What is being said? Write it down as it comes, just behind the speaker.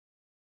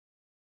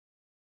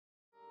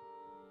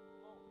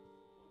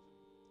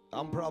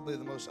I'm probably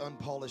the most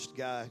unpolished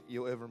guy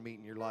you'll ever meet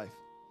in your life.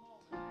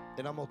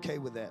 And I'm okay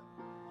with that.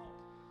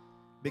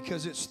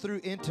 Because it's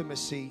through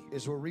intimacy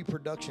is where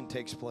reproduction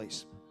takes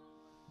place.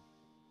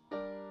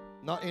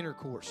 Not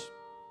intercourse.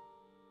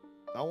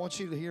 I want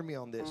you to hear me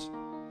on this.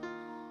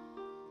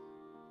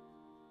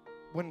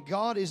 When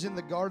God is in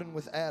the garden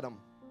with Adam,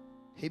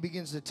 He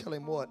begins to tell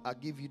him what? I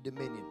give you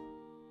dominion.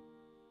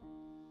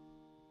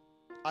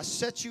 I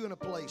set you in a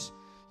place.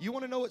 You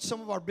want to know what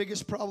some of our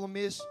biggest problem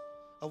is?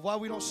 Of why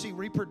we don't see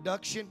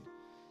reproduction?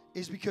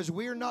 Is because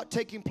we are not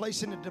taking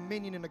place in the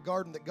dominion in the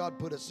garden that God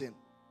put us in.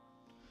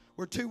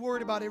 We're too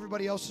worried about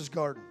everybody else's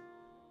garden.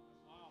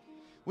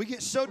 We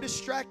get so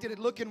distracted at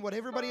looking what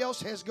everybody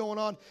else has going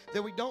on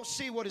that we don't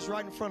see what is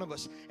right in front of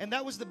us. And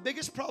that was the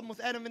biggest problem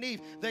with Adam and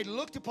Eve. They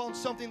looked upon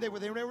something they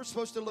were never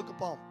supposed to look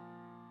upon.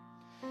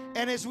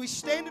 And as we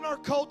stand in our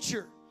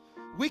culture,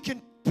 we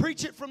can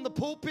preach it from the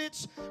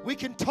pulpits. We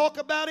can talk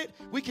about it.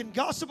 We can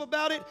gossip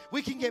about it.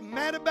 We can get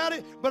mad about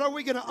it. But are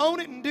we going to own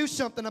it and do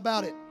something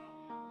about it?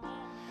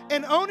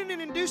 And owning it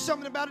and do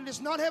something about it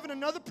is not having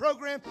another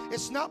program.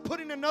 It's not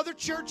putting another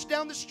church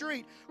down the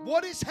street.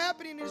 What is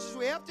happening is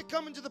we have to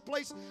come into the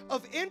place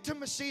of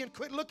intimacy and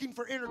quit looking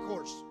for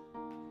intercourse.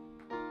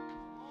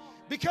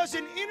 Because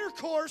in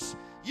intercourse,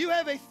 you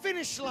have a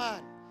finish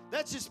line.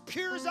 That's as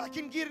pure as I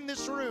can get in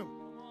this room.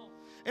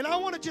 And I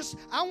want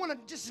to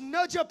just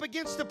nudge up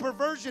against the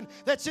perversion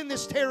that's in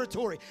this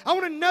territory. I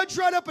want to nudge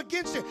right up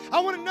against it.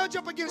 I want to nudge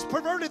up against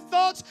perverted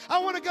thoughts. I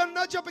want to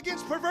nudge up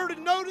against perverted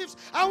motives.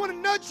 I want to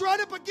nudge right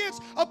up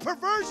against a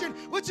perversion,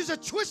 which is a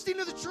twisting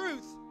of the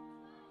truth.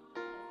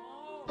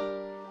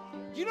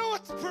 You know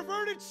what's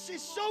perverted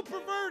is so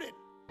perverted?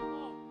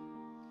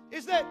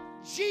 Is that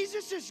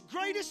Jesus'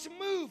 greatest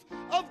move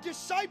of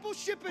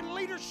discipleship and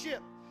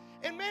leadership.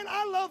 And man,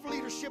 I love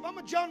leadership. I'm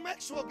a John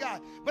Maxwell guy.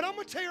 But I'm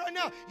going to tell you right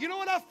now, you know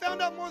what I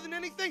found out more than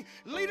anything?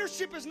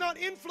 Leadership is not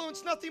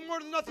influence, nothing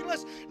more than nothing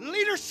less.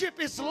 Leadership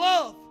is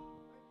love.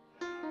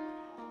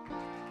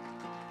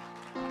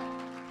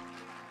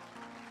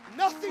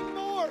 Nothing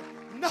more,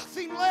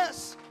 nothing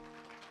less.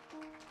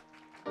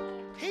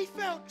 He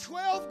found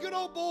 12 good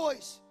old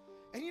boys.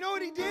 And you know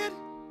what he did?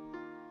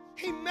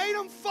 He made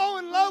them fall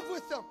in love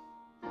with them.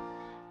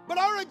 But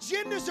our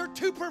agendas are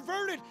too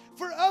perverted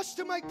for us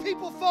to make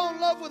people fall in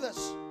love with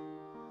us.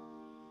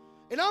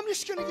 And I'm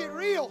just going to get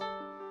real.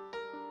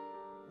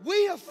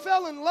 We have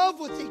fell in love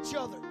with each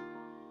other.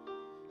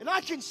 And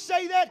I can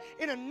say that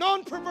in a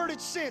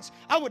non-perverted sense.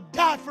 I would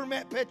die for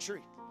Matt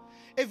Petrie.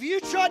 If you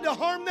tried to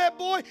harm that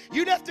boy,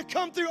 you'd have to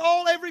come through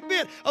every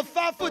bit of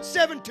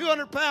 5'7",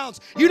 200 pounds.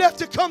 You'd have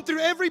to come through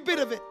every bit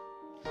of it.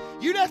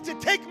 You'd have to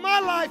take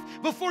my life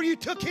before you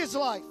took his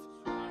life.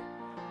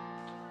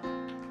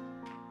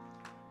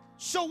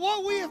 So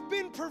what we have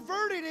been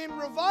perverted in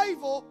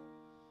revival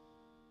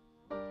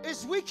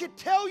is we could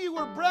tell you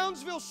where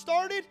Brownsville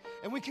started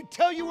and we could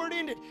tell you where it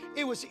ended.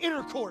 It was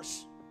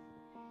intercourse.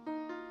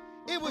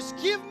 It was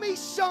give me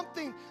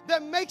something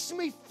that makes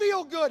me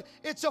feel good.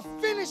 It's a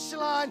finish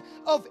line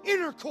of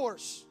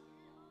intercourse.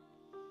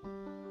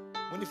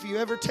 When if you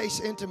ever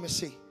taste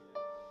intimacy,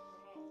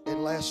 it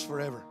lasts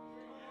forever.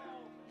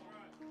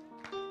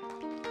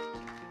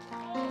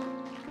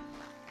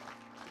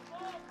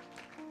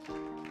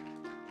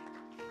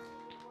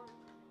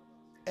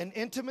 And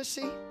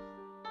intimacy,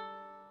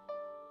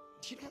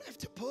 you don't have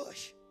to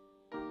push.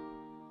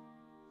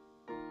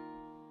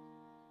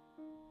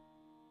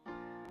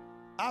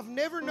 I've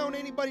never known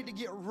anybody to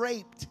get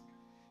raped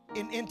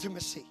in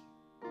intimacy.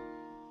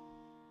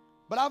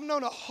 But I've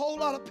known a whole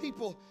lot of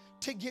people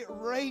to get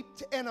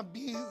raped and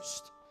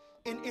abused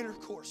in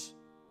intercourse.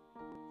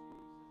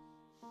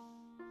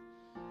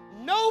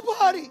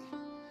 Nobody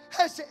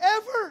has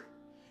ever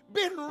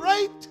been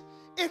raped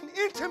in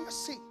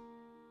intimacy.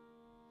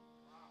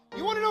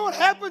 You want to know what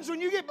happens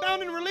when you get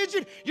bound in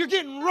religion? You're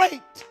getting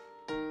raped.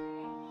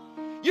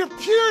 Your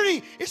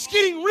purity is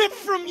getting ripped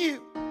from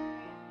you.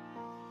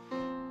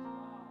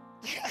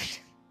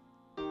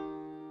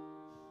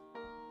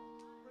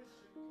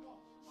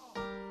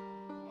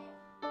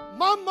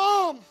 My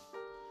mom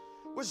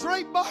was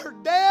raped by her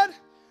dad,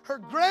 her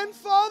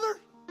grandfather,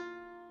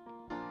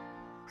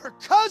 her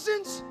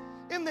cousins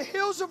in the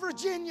hills of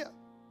Virginia.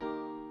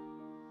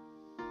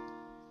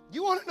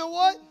 You want to know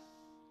what?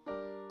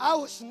 I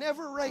was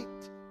never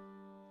raped.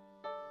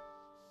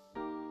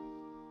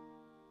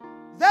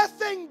 That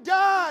thing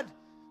died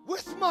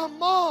with my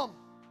mom.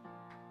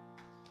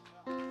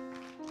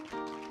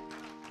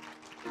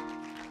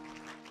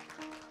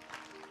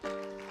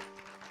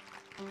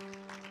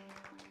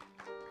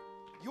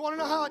 You want to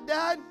know how it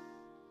died?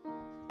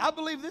 I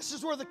believe this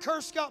is where the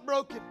curse got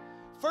broken.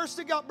 First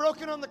it got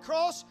broken on the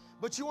cross,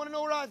 but you want to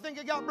know where I think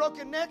it got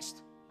broken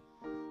next?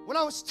 When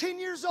I was 10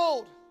 years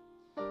old,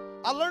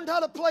 I learned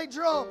how to play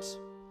drums.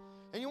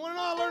 And you want to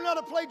know how I learned how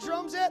to play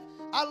drums at?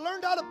 I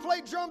learned how to play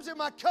drums at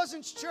my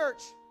cousin's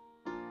church.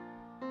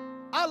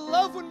 I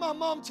love when my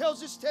mom tells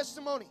this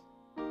testimony.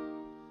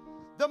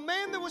 The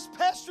man that was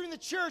pastoring the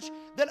church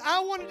that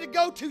I wanted to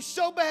go to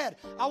so bad.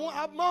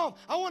 Mom,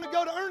 I want to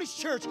go to Ernie's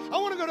church. I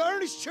want to go to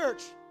Ernie's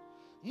church.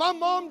 My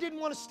mom didn't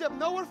want to step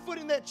nowhere foot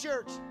in that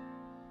church.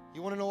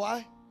 You want to know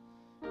why?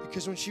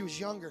 Because when she was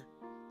younger,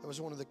 there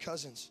was one of the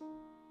cousins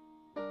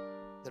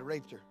that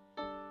raped her.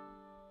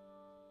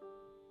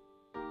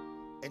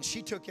 And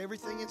she took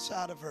everything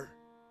inside of her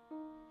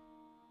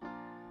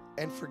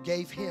and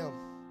forgave him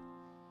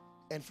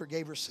and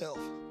forgave herself.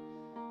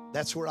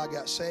 That's where I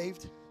got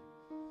saved.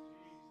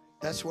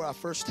 That's where I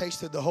first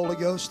tasted the Holy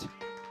Ghost.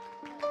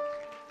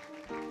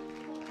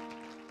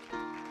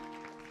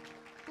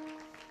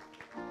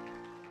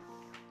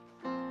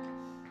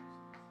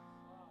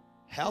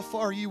 How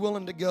far are you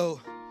willing to go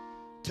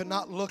to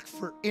not look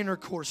for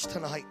intercourse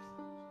tonight?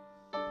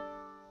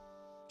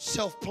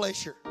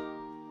 Self-pleasure.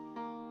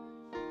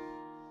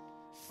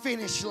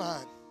 Finish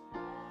line.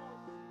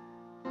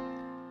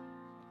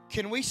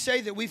 Can we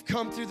say that we've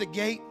come through the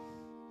gate?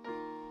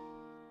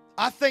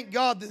 I thank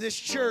God that this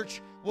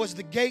church was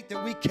the gate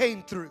that we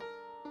came through.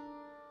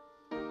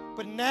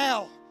 But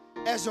now,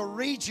 as a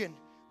region,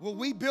 will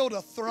we build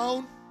a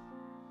throne?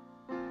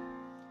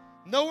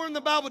 Nowhere in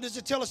the Bible does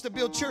it tell us to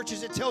build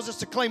churches. It tells us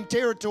to claim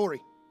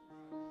territory.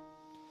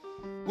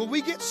 Will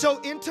we get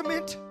so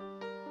intimate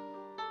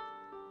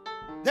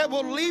that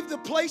we'll leave the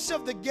place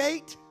of the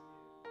gate?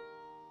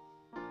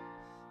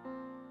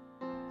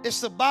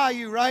 It's the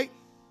bayou, right?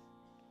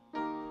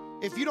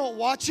 If you don't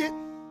watch it,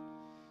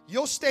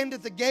 you'll stand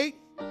at the gate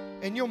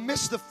and you'll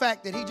miss the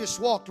fact that he just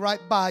walked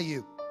right by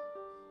you.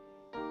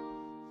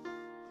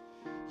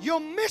 You'll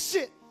miss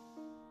it.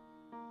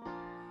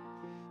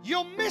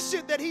 You'll miss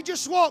it that he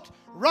just walked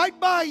right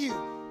by you.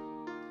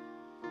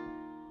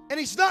 And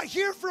he's not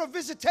here for a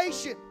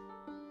visitation.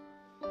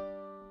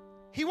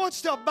 He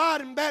wants to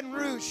abide in Baton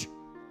Rouge.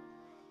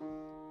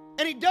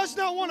 And he does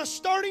not want a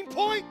starting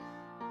point.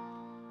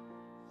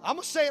 I'm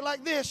going to say it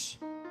like this.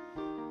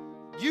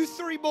 You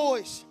three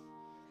boys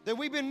that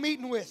we've been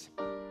meeting with,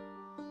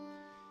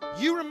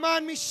 you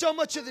remind me so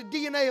much of the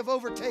DNA of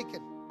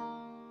Overtaken.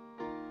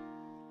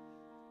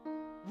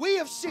 We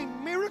have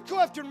seen miracle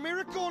after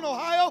miracle in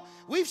Ohio.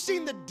 We've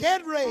seen the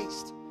dead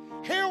raised.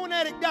 Heroin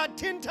addict died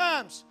 10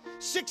 times.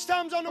 6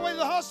 times on the way to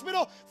the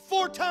hospital,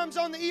 4 times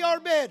on the ER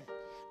bed.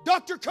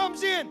 Doctor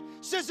comes in,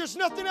 says there's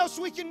nothing else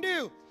we can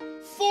do.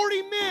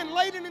 40 men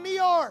laid in an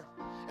ER.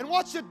 And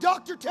watch the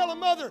doctor tell a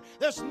mother,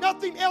 there's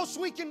nothing else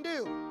we can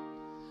do.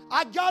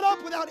 I got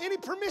up without any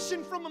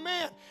permission from a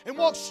man and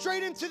walked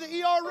straight into the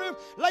ER room,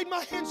 laid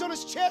my hands on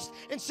his chest,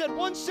 and said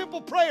one simple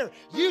prayer,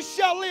 you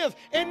shall live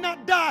and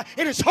not die.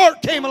 And his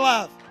heart came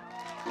alive.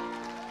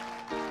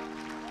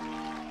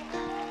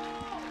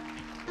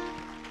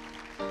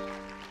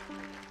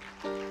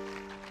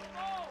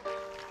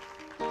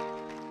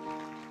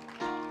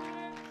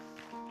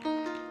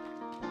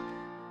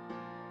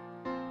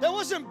 That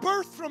wasn't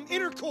birthed from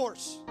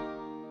intercourse.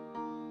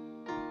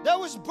 That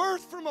was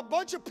birthed from a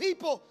bunch of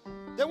people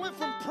that went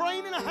from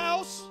praying in a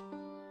house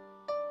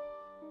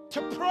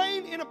to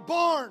praying in a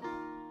barn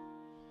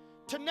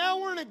to now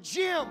we're in a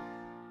gym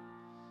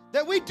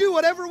that we do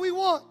whatever we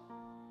want.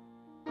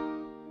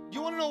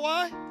 You want to know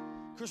why?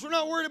 Because we're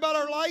not worried about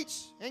our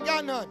lights. Ain't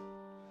got none.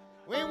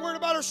 We ain't worried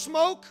about our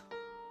smoke.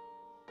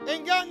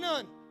 Ain't got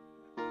none.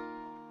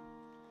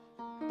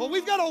 But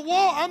we've got a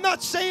wall. I'm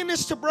not saying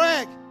this to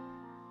brag.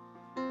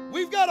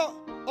 We've got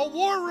a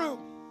war room.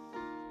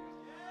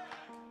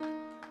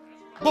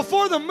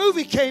 Before the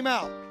movie came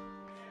out.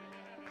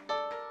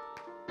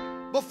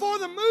 Before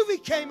the movie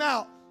came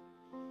out,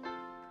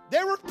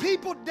 there were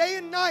people day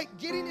and night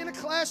getting in a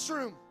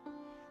classroom,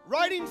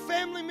 writing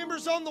family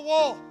members on the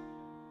wall,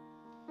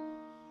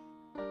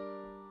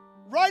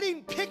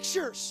 writing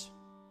pictures.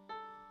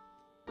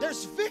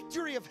 There's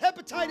victory of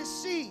hepatitis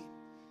C,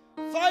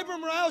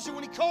 fibromyalgia.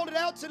 When he called it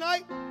out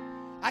tonight,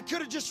 I could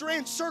have just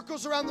ran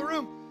circles around the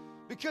room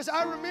because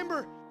I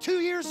remember 2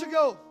 years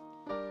ago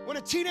when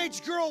a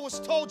teenage girl was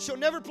told she'll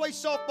never play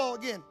softball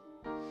again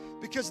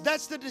because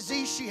that's the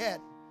disease she had.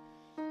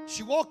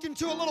 She walked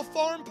into a little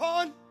farm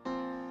pond,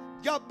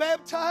 got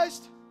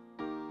baptized,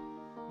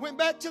 went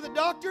back to the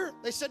doctor.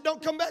 They said,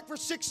 don't come back for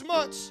 6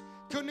 months.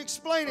 Couldn't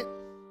explain it.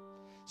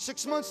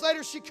 6 months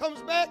later, she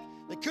comes back.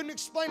 They couldn't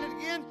explain it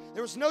again.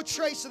 There was no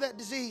trace of that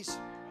disease.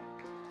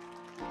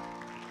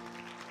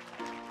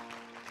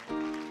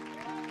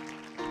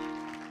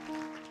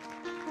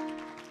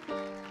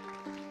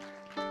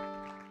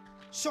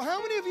 So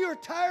how many of you are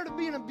tired of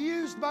being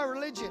abused by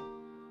religion?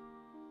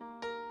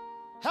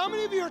 How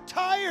many of you are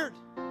tired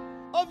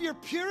of your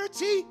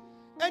purity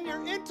and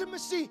your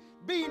intimacy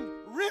being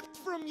ripped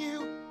from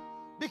you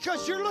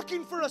because you're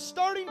looking for a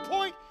starting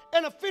point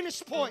and a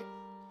finish point?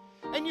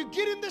 And you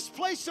get in this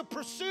place of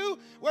pursuit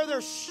where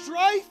there's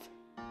strife,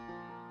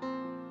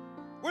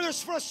 where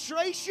there's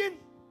frustration,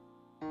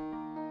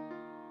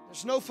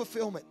 there's no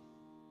fulfillment.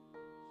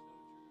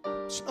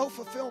 There's no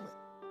fulfillment.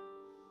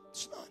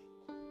 It's none.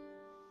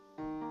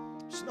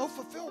 There's no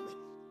fulfillment.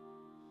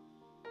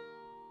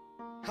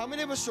 How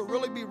many of us will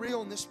really be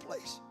real in this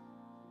place?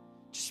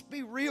 Just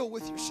be real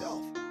with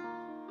yourself.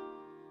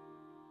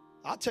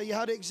 I'll tell you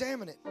how to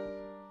examine it.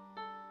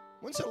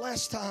 When's the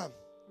last time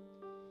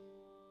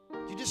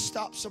you just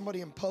stopped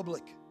somebody in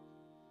public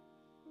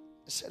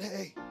and said,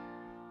 hey,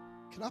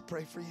 can I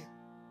pray for you?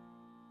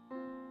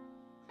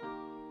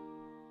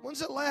 When's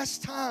the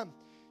last time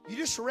you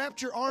just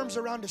wrapped your arms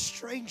around a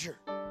stranger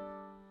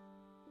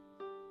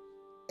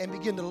and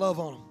begin to love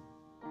on them?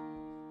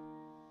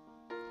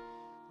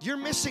 You're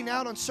missing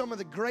out on some of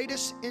the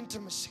greatest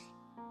intimacy.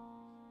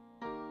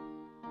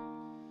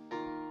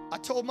 I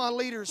told my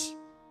leaders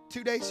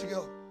 2 days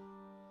ago,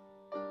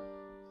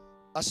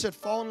 I said,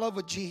 fall in love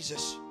with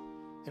Jesus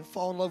and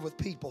fall in love with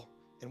people,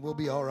 and we'll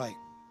be all right.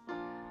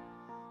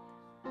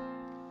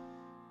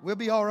 We'll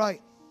be all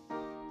right.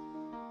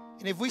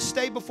 And if we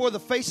stay before the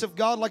face of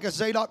God like a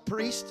Zadok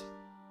priest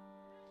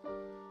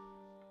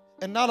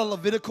and not a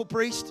Levitical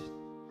priest,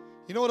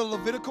 you know what a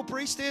Levitical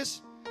priest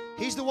is?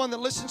 He's the one that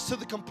listens to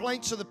the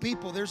complaints of the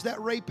people. There's that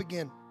rape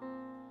again.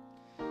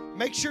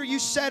 Make sure you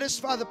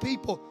satisfy the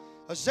people.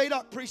 A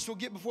Zadok priest will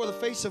get before the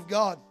face of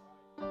God.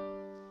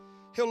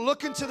 He'll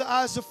look into the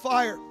eyes of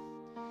fire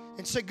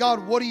and say,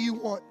 God, what do you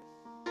want?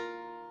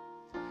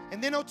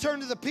 And then he'll turn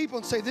to the people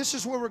and say, this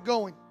is where we're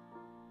going.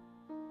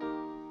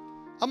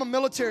 I'm a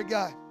military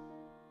guy.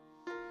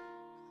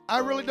 I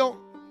really don't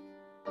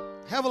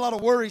have a lot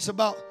of worries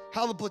about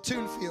how the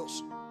platoon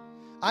feels.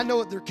 I know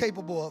what they're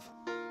capable of.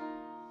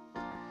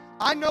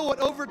 I know what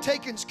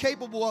overtaking's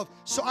capable of,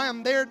 so I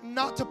am there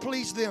not to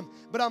please them,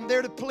 but I'm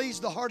there to please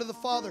the heart of the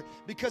Father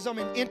because I'm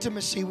in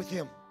intimacy with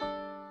Him.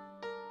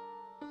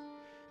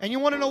 And you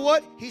want to know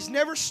what? He's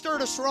never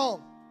stirred us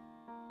wrong.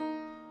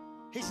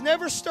 He's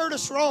never stirred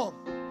us wrong.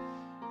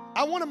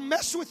 I want to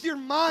mess with your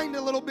mind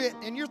a little bit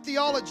and your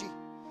theology.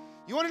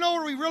 You want to know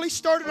where we really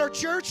started our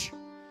church?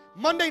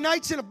 Monday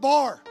nights in a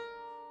bar.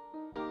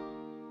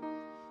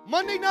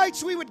 Monday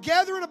nights we would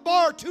gather in a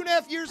bar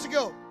 2.5 years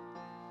ago.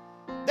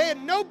 They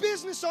had no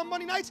business on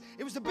Monday nights.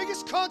 It was the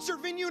biggest concert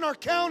venue in our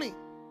county.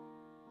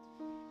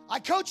 I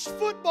coached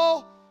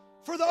football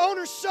for the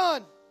owner's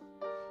son.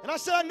 And I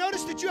said, I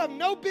noticed that you have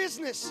no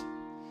business.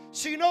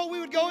 So you know what we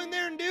would go in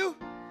there and do?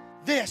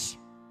 This.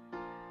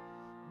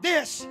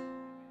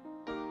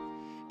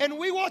 And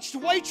we watched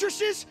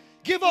waitresses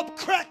give up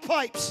crack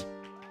pipes.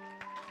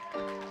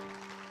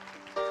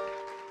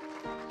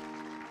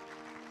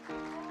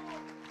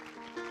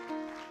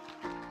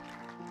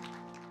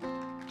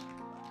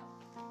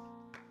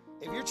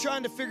 If you're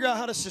trying to figure out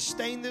how to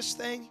sustain this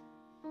thing,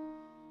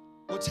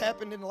 what's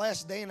happened in the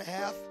last day and a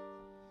half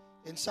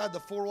inside the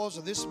four walls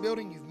of this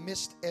building, you've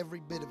missed every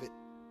bit of it.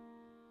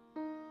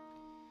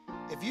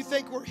 If you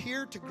think we're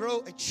here to grow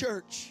a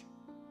church,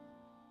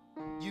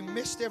 you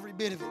missed every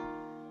bit of it.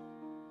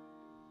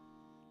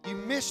 You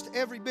missed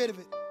every bit of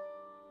it.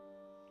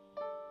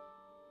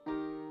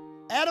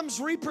 Adam's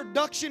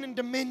reproduction and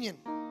dominion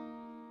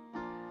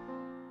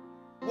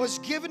was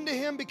given to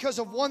him because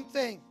of one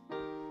thing.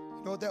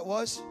 You know what that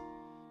was?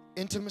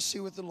 Intimacy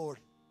with the Lord.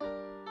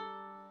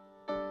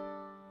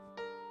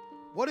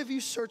 What have you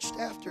searched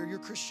after your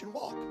Christian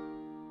walk?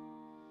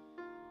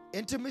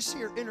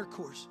 Intimacy or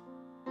intercourse?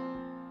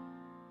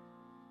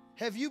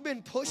 Have you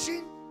been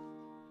pushing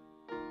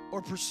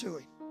or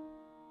pursuing?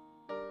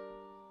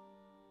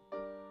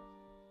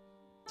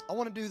 I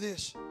want to do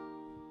this.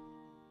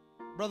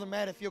 Brother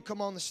Matt, if you'll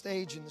come on the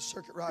stage and the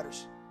circuit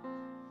riders.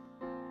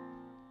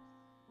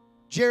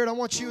 Jared, I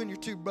want you and your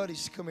two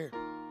buddies to come here.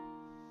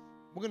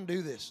 We're going to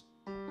do this.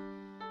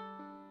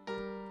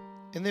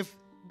 And if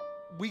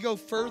we go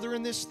further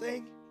in this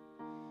thing,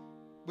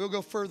 we'll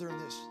go further in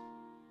this.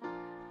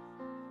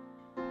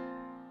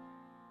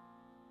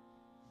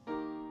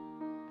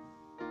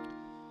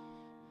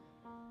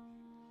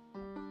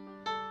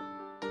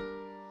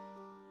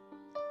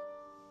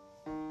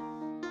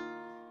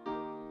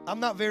 I'm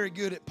not very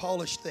good at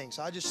polished things.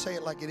 I just say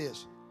it like it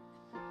is.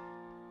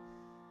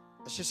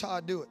 That's just how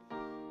I do it.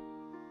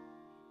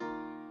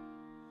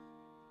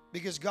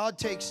 Because God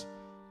takes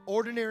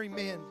ordinary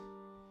men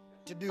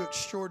to do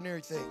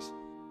extraordinary things.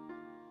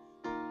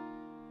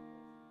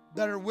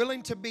 That are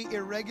willing to be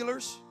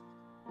irregulars.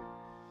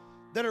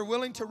 That are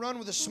willing to run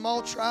with a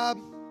small tribe.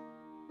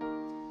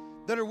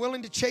 That are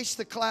willing to chase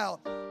the cloud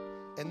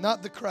and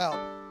not the crowd.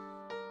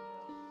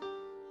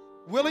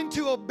 Willing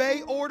to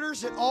obey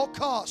orders at all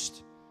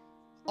cost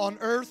on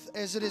earth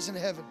as it is in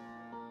heaven.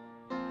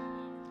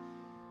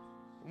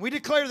 We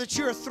declare that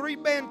you're a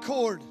three-band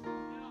cord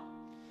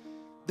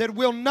that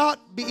will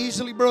not be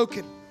easily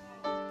broken.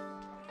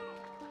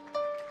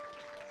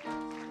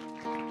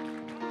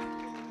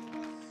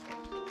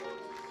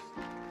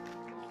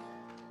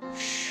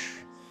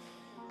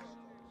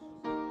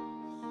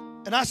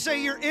 And I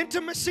say your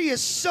intimacy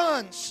as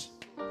sons.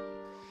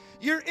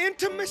 Your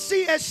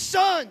intimacy as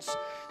sons.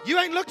 You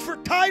ain't looked for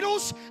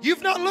titles.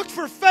 You've not looked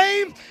for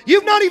fame.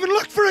 You've not even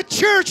looked for a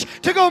church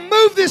to go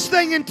move this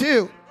thing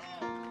into.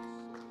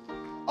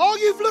 All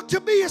you've looked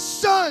to be is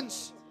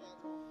sons.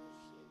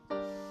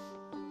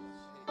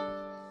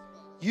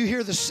 You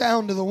hear the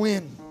sound of the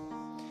wind.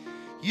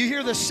 You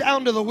hear the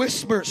sound of the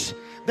whispers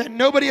that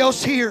nobody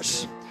else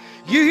hears.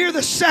 You hear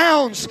the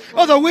sounds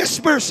of the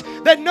whispers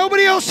that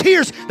nobody else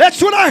hears.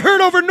 That's what I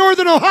heard over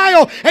Northern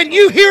Ohio, and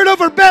you hear it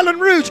over Baton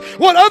Rouge.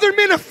 What other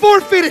men have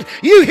forfeited,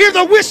 you hear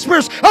the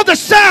whispers of the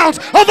sounds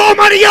of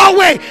Almighty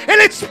Yahweh,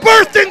 and it's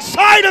birthed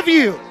inside of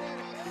you.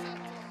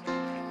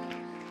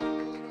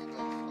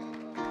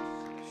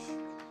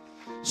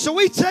 So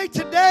we say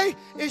today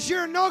is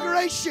your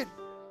inauguration.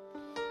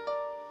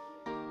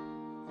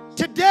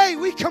 Today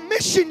we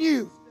commission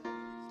you.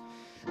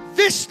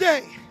 This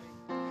day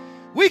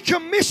we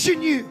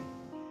commission you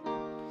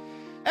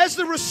as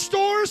the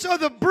restorers of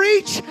the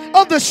breach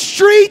of the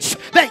streets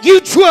that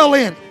you dwell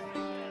in.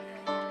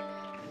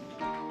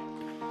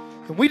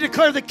 And we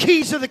declare the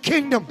keys of the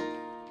kingdom.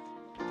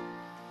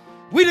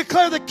 We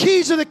declare the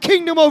keys of the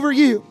kingdom over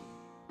you.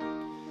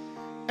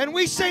 And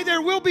we say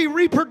there will be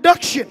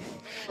reproduction.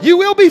 You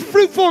will be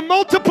fruitful and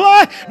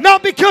multiply,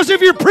 not because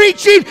of your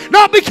preaching,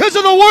 not because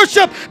of the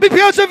worship, but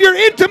because of your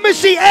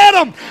intimacy,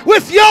 Adam,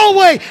 with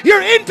Yahweh, your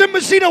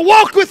intimacy to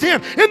walk with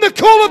Him in the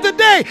cool of the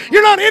day.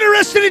 You're not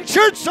interested in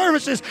church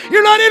services.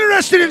 You're not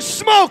interested in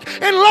smoke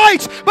and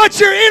lights, but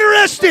you're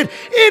interested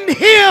in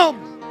Him.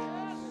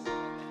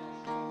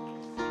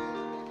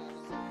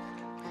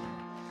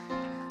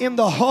 In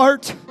the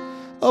heart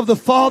of the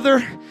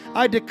Father,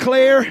 I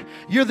declare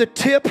you're the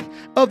tip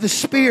of the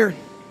spear.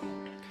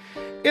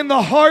 In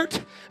the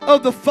heart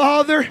of the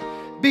Father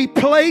be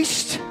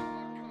placed.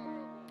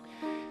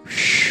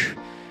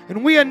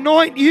 And we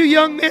anoint you,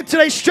 young men,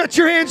 today. Stretch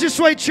your hands this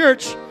way,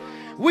 church.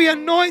 We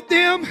anoint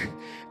them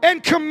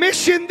and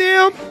commission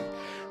them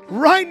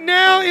right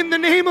now in the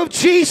name of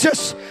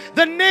Jesus,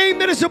 the name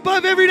that is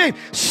above every name.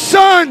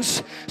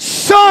 Sons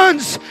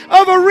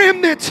of a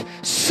remnant,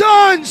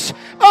 sons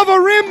of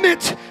a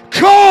remnant,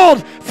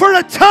 called for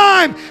a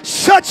time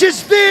such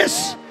as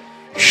this.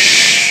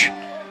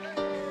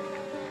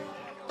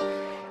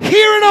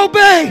 Hear and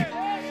obey.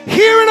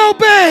 Hear and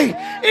obey.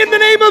 In the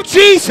name of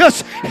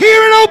Jesus,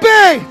 hear and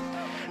obey.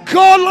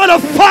 God, let a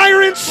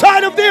fire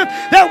inside of them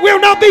that will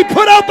not be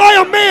put out by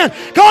a man.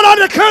 God, I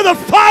declare the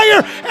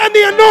fire and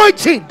the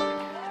anointing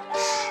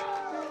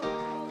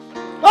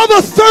of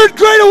a third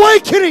great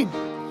awakening.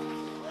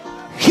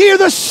 Hear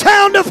the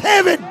sound of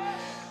heaven.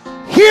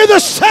 Hear the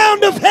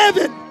sound of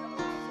heaven.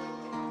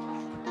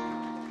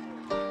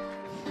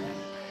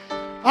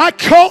 I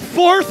call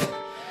forth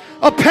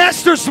a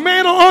pastor's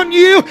mantle on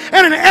you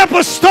and an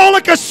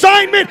apostolic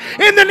assignment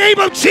in the name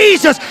of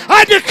Jesus.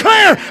 I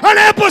declare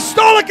an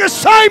apostolic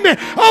assignment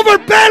over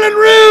Baton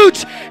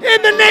Rouge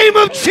in the name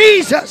of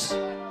Jesus.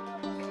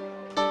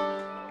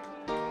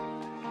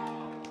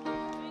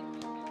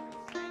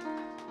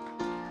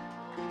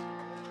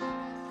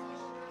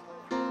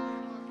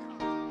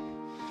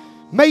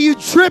 May you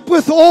drip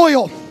with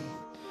oil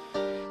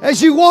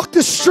as you walk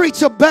the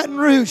streets of Baton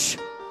Rouge.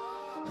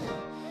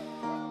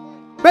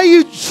 May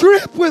you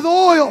drip with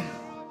oil.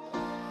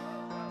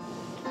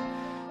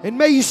 And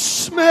may you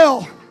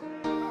smell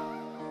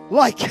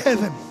like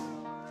heaven.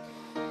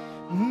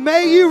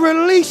 May you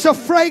release a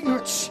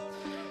fragrance.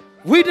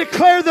 We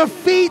declare the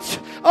feet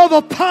of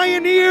a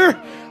pioneer.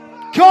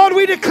 God,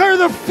 we declare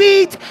the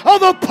feet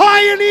of a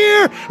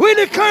pioneer. We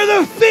declare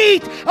the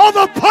feet of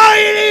a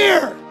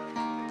pioneer.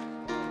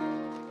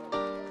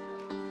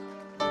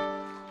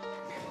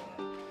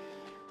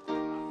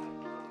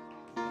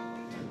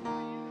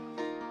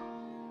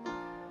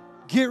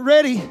 Get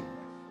ready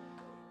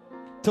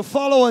to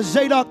follow a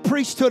Zadok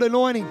priesthood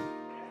anointing.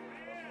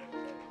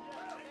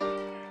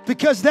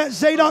 Because that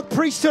Zadok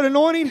priesthood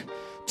anointing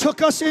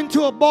took us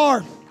into a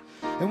bar.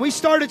 And we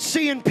started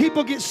seeing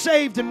people get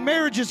saved and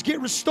marriages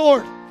get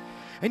restored.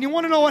 And you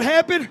want to know what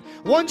happened?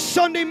 One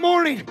Sunday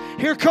morning,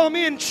 here come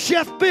in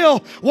Chef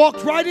Bill,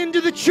 walked right into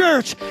the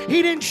church.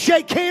 He didn't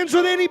shake hands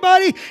with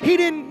anybody. He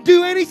didn't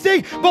do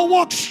anything, but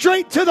walked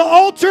straight to the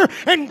altar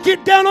and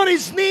get down on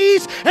his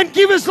knees and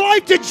give his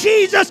life to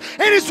Jesus.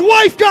 And his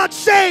wife got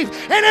saved.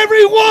 And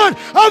every one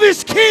of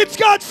his kids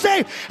got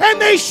saved. And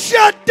they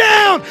shut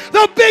down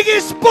the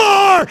biggest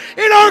bar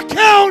in our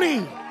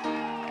county.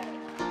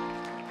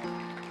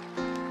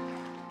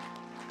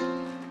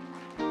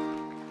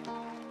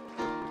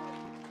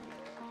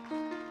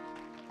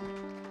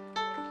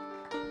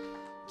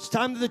 It's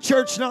time that the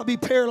church not be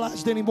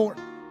paralyzed anymore.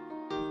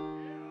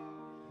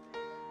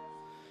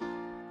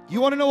 You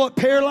want to know what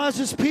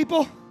paralyzes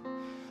people?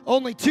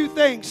 Only two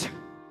things.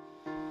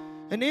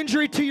 An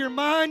injury to your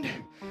mind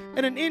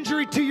and an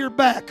injury to your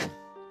back.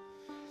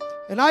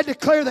 And I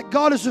declare that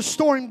God is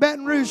restoring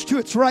Baton Rouge to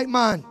its right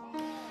mind.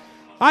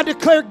 I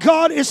declare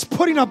God is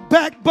putting a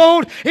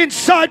backbone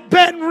inside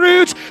Baton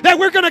Rouge, that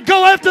we're going to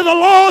go after the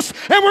lost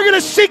and we're going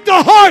to seek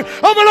the heart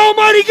of an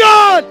almighty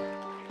God.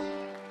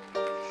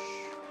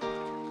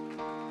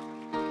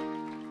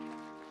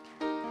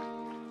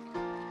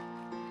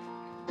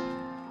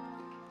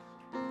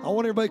 I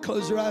want everybody to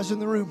close their eyes in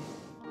the room.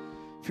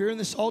 If you're in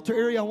this altar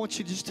area, I want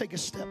you to just take a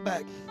step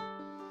back.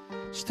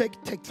 Just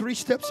take 3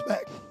 steps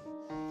back.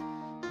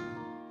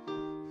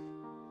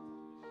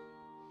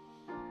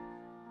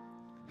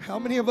 How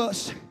many of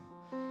us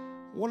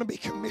want to be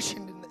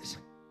commissioned in this?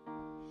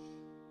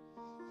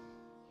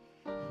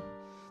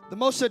 The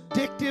most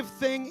addictive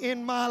thing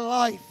in my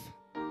life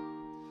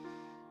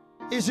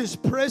is His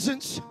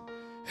presence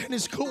and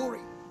His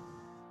glory.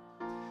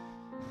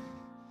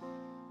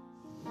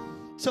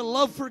 It's a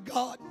love for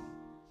God.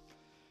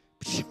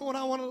 But you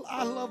know what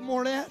I love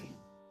more than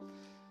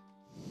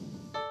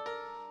that?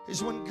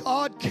 Is when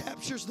God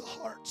captures the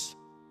hearts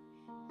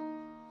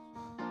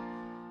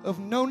of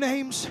no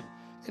names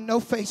and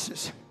no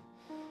faces,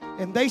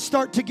 and they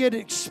start to get to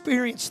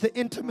experience the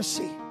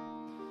intimacy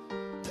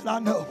that I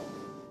know.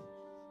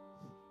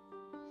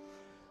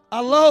 I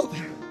love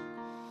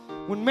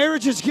when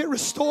marriages get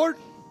restored.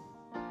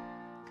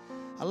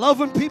 I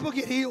love when people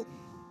get healed.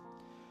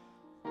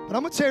 But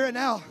I'm going to tell you right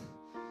now,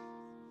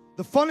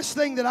 the funnest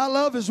thing that I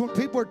love is when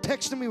people are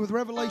texting me with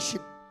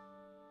revelation.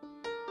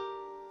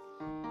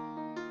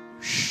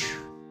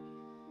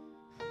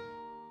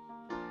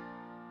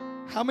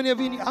 How many of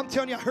you, I'm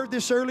telling you, I heard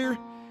this earlier,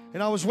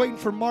 and I was waiting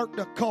for Mark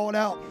to call it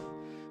out.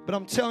 But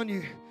I'm telling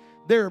you,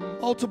 there are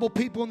multiple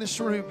people in this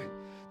room.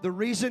 The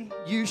reason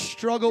you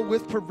struggle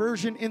with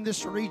perversion in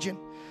this region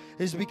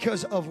is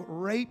because of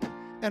rape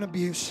and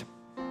abuse.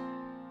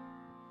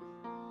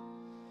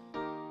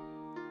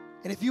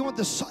 And if you want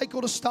the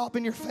cycle to stop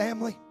in your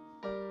family,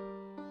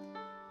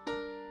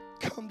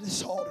 come to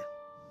this altar.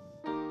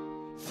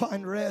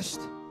 Find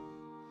rest.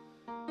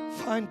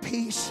 Find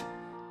peace.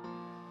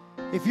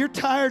 If you're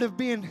tired of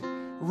being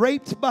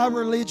raped by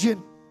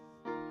religion,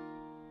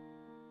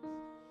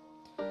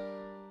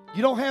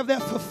 you don't have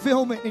that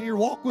fulfillment in your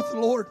walk with the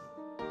Lord,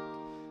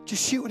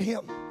 just you and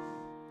Him,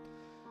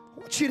 I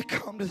want you to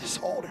come to this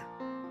altar.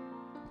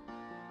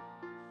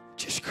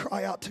 Just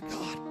cry out to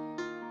God.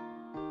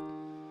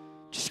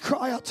 Just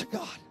cry out to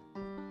God.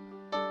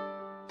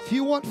 If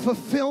you want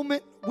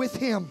fulfillment with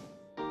Him,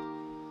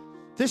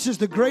 this is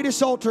the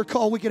greatest altar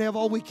call we could have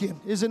all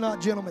weekend, is it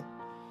not, gentlemen?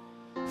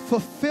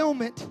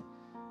 Fulfillment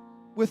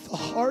with the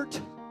heart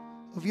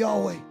of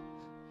Yahweh.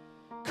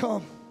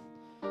 Come,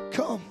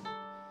 come,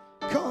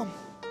 come,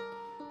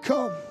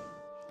 come,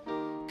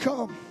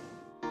 come,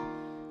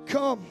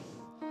 come.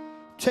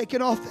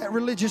 Taking off that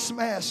religious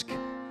mask.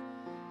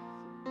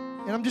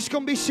 And I'm just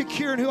going to be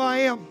secure in who I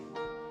am.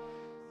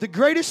 The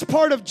greatest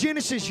part of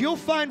Genesis, you'll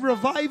find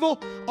revival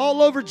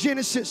all over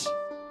Genesis.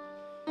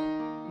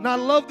 And I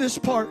love this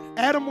part.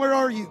 Adam, where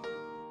are you?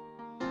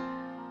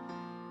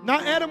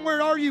 Not Adam,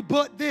 where are you,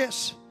 but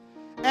this.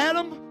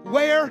 Adam,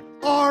 where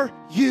are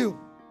you?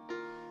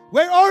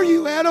 Where are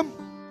you, Adam?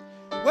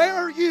 Where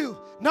are you?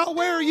 Not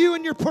where are you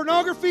in your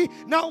pornography.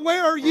 Not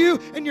where are you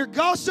in your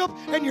gossip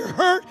and your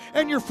hurt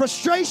and your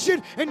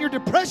frustration and your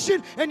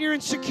depression and your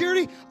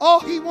insecurity.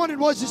 All he wanted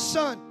was his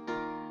son.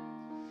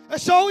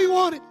 That's all he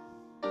wanted.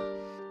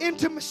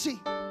 Intimacy.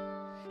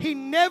 He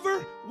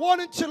never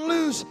wanted to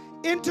lose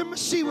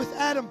intimacy with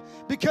Adam,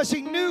 because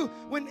he knew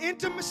when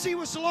intimacy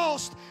was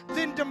lost,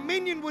 then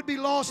dominion would be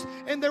lost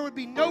and there would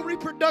be no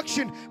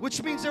reproduction,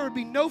 which means there would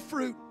be no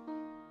fruit.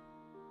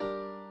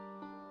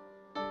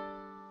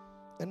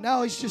 And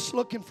now he's just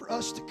looking for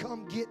us to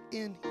come get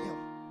in him.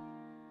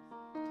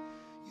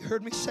 You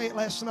heard me say it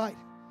last night.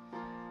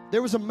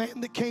 There was a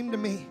man that came to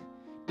me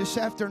this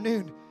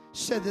afternoon,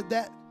 said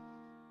that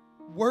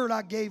word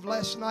I gave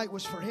last night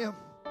was for him.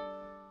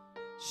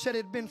 Said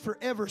it had been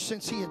forever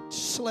since he had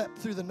slept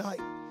through the night.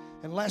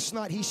 And last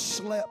night he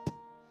slept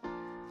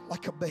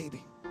like a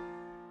baby.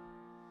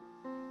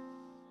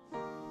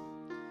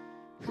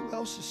 Who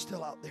else is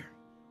still out there?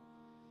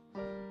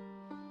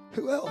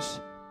 Who else?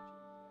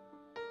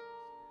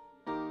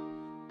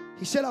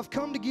 He said, I've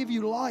come to give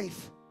you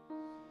life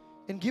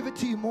and give it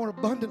to you more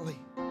abundantly.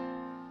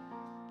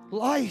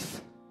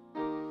 Life.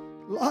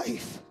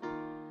 Life.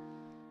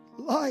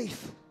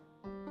 Life.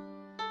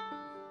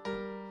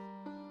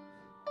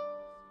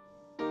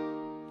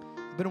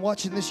 I've been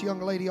watching this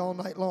young lady all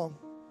night long.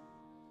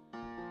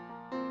 I've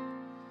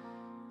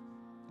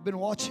been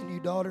watching you,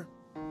 daughter.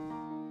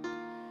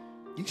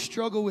 You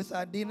struggle with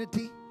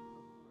identity.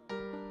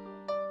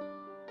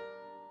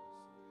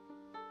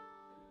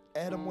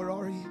 Adam, where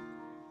are you?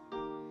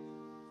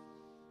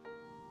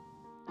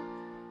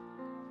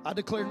 I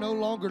declare no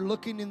longer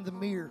looking in the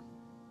mirror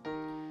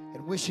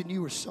and wishing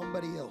you were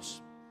somebody else.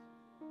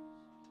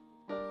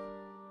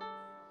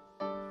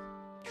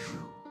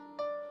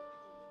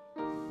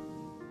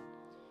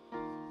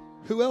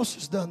 Who else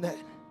has done that?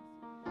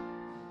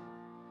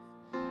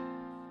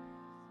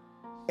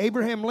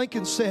 Abraham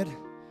Lincoln said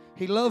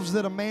he loves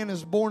that a man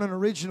is born an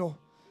original,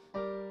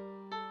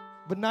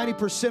 but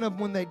 90% of them,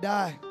 when they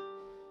die,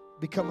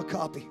 become a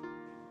copy.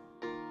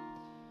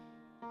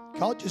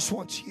 God just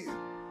wants you.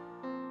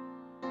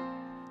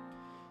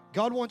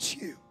 God wants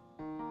you.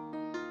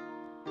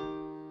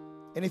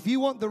 And if you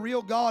want the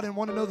real God and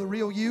want to know the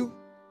real you,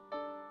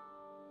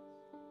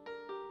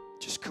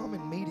 just come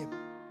and meet Him.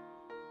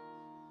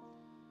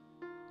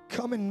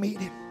 Come and meet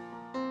Him.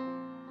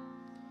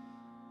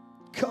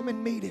 Come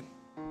and meet Him.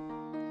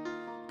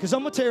 Because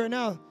I'm going to tell you right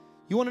now,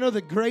 you want to know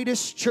the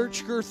greatest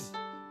church girth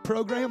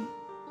program?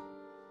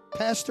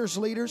 Pastors,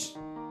 leaders,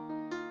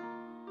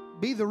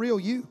 be the real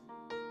you.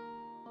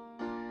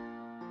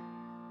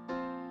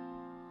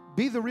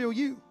 Be the real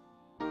you.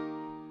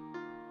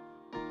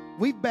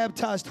 We've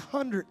baptized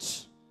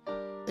hundreds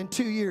in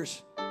 2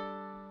 years.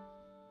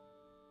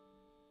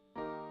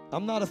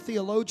 I'm not a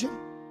theologian.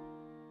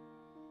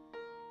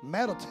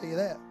 Matt will tell you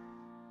that.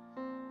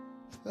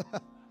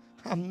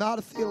 I'm not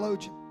a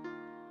theologian.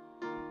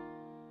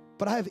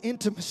 But I have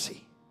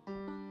intimacy.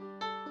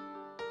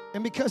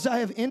 And because I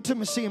have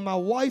intimacy and my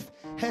wife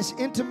has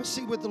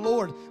intimacy with the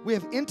Lord, we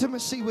have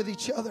intimacy with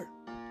each other.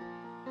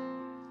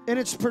 And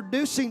it's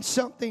producing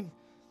something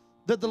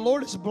that the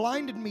Lord has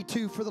blinded me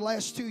to for the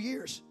last 2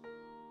 years.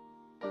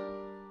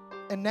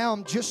 And now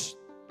I'm just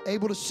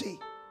able to see.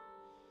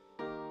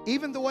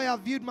 Even the way I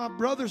viewed my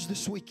brothers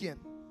this weekend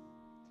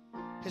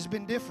has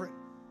been different.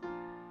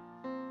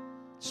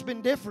 It's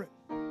been different.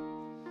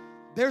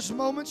 There's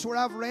moments where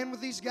I've ran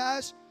with these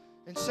guys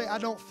and say, I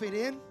don't fit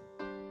in,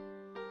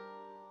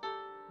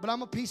 but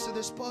I'm a piece of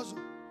this puzzle.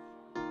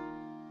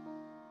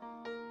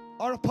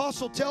 Our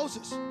apostle tells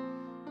us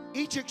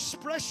each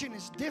expression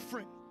is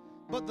different,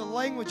 but the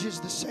language is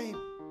the same.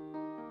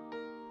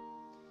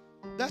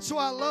 That's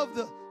why I love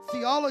the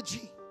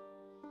theology.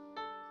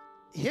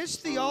 His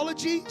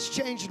theology has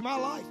changed my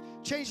life,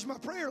 changed my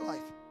prayer life.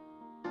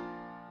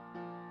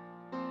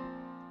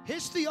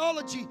 His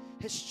theology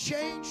has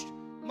changed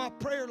my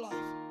prayer life.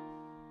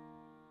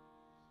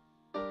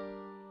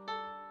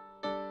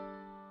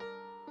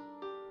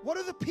 What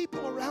are the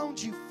people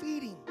around you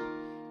feeding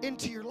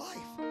into your life?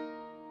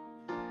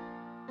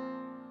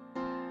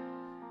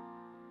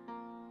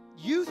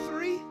 You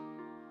three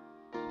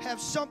have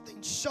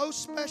something so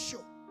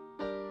special.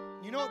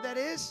 You know what that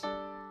is?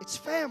 It's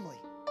family.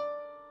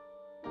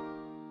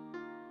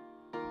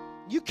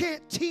 You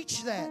can't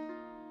teach that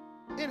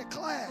in a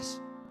class.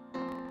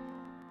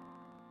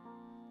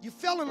 You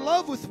fell in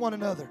love with one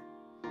another.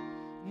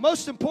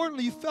 Most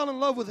importantly, you fell in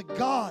love with a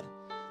God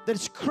that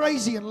is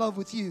crazy in love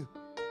with you.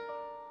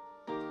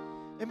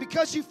 And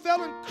because you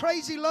fell in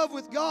crazy love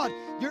with God,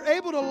 you're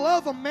able to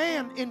love a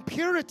man in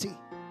purity.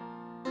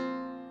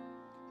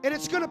 And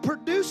it's going to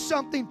produce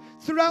something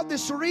throughout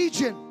this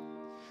region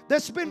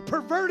that's been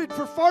perverted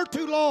for far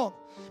too long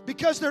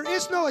because there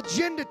is no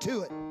agenda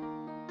to it.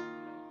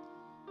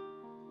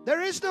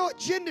 There is no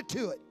agenda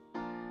to it.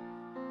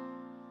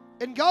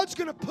 And God's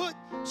going to put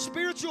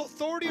spiritual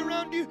authority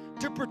around you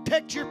to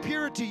protect your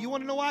purity. You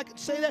want to know why I can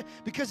say that?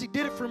 Because He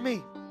did it for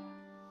me.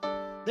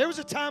 There was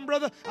a time,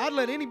 brother, I'd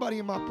let anybody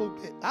in my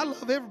pulpit. I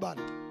love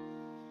everybody.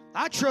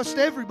 I trust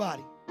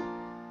everybody.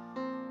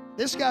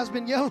 This guy's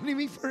been yelling at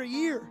me for a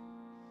year.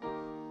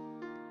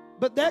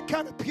 But that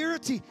kind of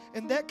purity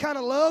and that kind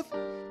of love,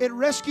 it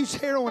rescues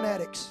heroin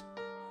addicts.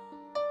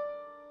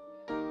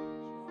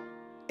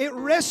 It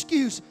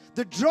rescues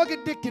the drug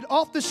addicted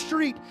off the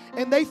street,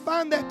 and they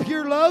find that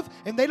pure love,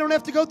 and they don't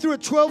have to go through a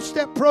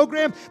 12-step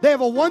program. They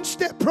have a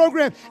 1-step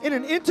program in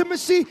an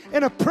intimacy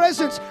and a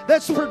presence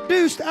that's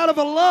produced out of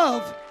a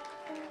love.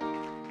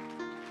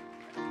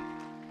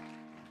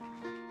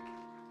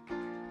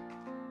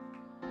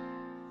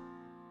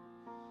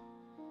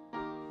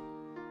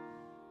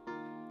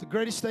 The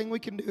greatest thing we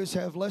can do is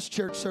have less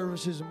church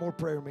services and more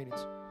prayer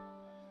meetings.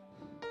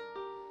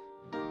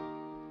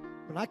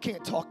 And I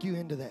can't talk you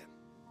into that.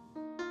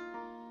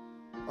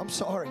 I'm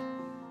sorry.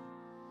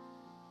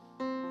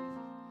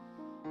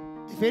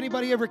 If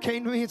anybody ever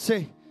came to me and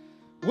say,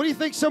 what do you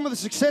think some of the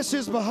success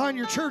is behind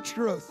your church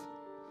growth?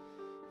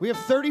 We have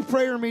 30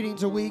 prayer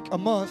meetings a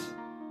month,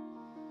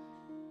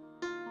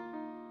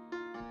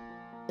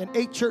 and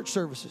 8 church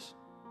services.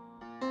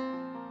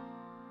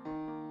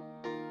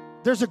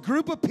 There's a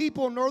group of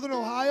people in Northern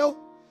Ohio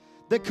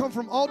that come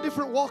from all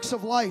different walks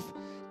of life,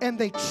 and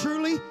they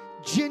truly,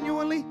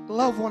 genuinely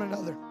love one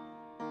another.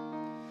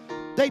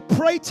 They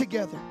pray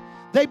together.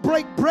 They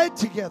break bread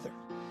together.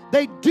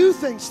 They do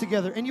things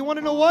together. And you want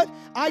to know what?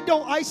 I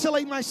don't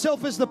isolate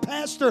myself as the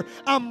pastor.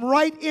 I'm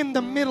right in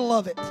the middle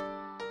of it.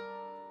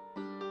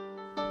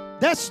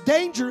 That's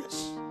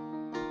dangerous.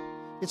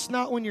 It's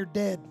not when you're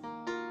dead.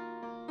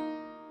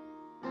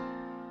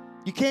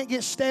 You can't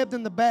get stabbed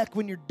in the back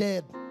when you're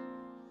dead.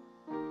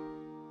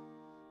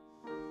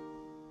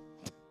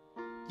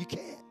 You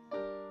can't.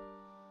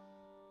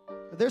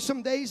 There's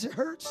some days it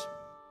hurts.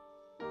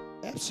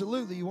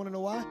 Absolutely. You want to know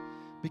why?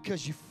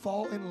 Because you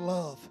fall in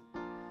love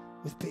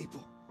with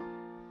people.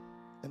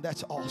 And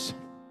that's awesome.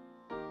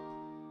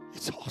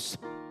 It's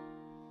awesome.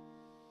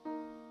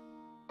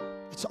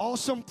 It's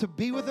awesome to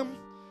be with them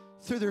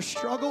through their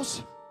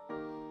struggles,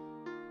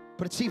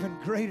 but it's even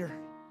greater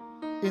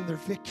in their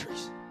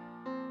victories.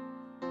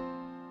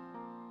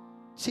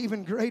 It's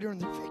even greater in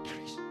their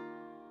victories.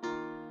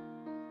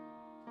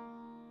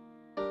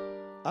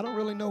 I don't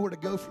really know where to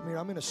go from here.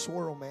 I'm in a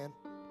swirl, man.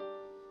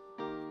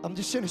 I'm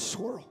just in a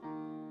swirl.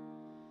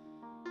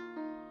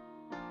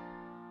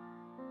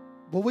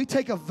 Will we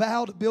take a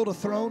vow to build a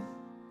throne?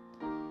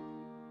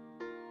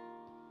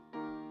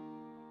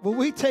 Will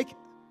we take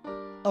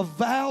a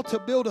vow to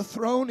build a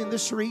throne in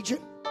this region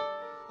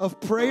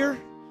of prayer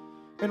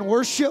and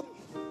worship?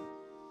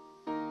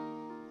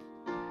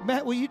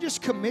 Matt, will you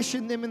just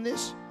commission them in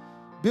this?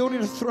 Building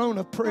a throne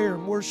of prayer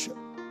and worship.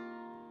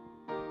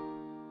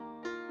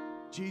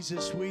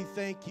 Jesus, we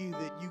thank you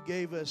that you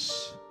gave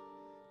us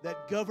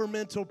that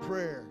governmental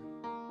prayer.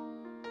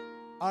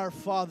 Our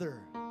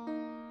Father,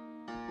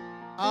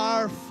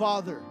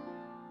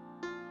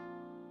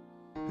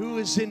 who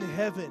is in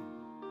heaven,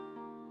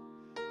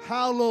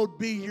 hallowed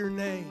be your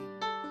name.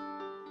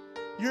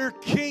 Your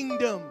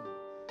kingdom,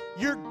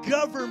 your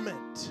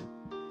government.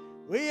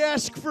 We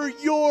ask for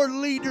your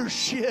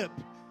leadership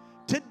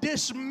to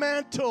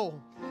dismantle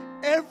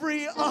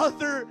every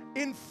other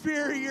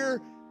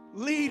inferior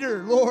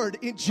leader, Lord,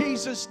 in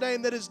Jesus'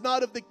 name, that is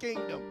not of the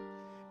kingdom.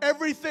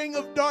 Everything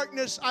of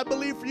darkness, I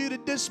believe, for you to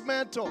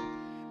dismantle.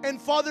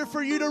 And Father,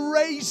 for you to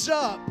raise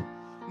up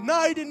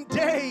night and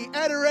day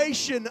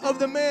adoration of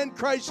the man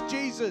Christ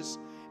Jesus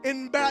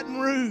in Baton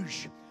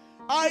Rouge.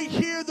 I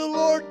hear the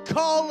Lord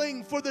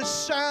calling for the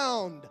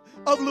sound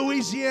of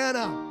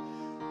Louisiana.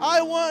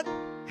 I want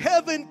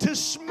heaven to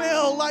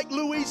smell like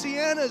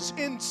Louisiana's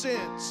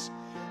incense.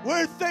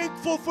 We're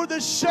thankful for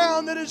the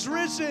sound that has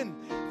risen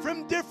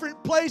from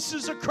different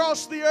places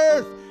across the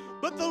earth.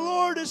 But the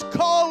Lord is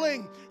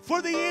calling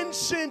for the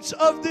incense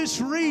of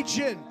this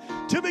region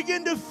to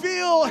begin to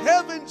fill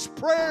heaven's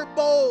prayer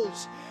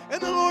bowls.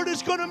 And the Lord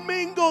is going to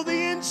mingle the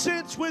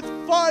incense with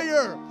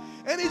fire.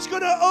 And He's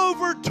going to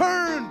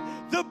overturn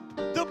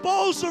the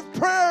bowls of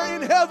prayer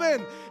in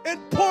heaven and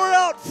pour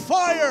out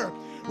fire.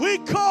 We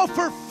call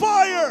for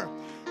fire.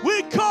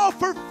 We call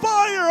for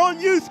fire on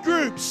youth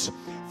groups,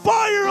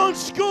 fire on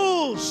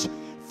schools,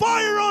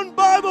 fire on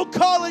Bible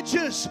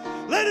colleges.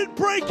 Let it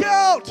break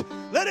out.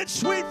 Let it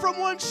sweep from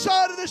one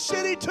side of the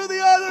city to the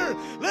other.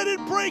 Let it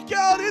break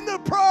out in the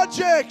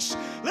projects.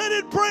 Let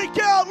it break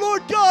out,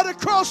 Lord God,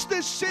 across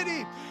this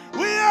city.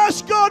 We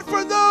ask, God,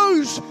 for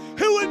those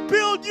who would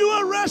build you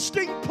a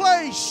resting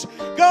place.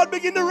 God,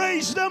 begin to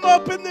raise them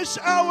up in this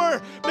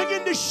hour.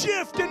 Begin to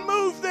shift and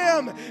move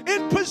them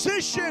in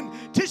position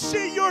to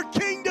see your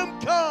kingdom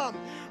come.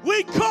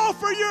 We call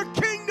for your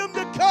kingdom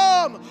to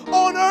come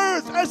on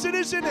earth as it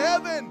is in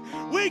heaven.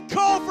 We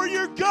call for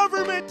your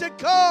government to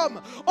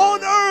come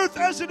on earth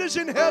as it is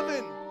in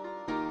heaven.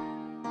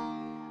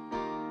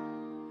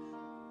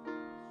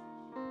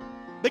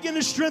 Begin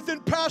to strengthen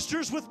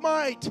pastors with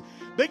might.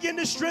 Begin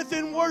to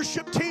strengthen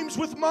worship teams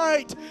with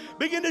might.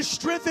 Begin to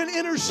strengthen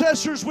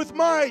intercessors with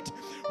might.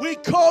 We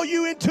call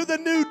you into the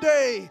new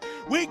day.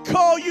 We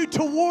call you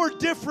to war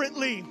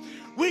differently.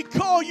 We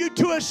call you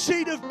to a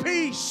seat of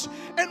peace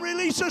and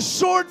release a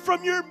sword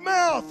from your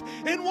mouth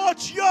and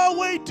watch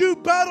Yahweh do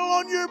battle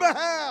on your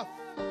behalf.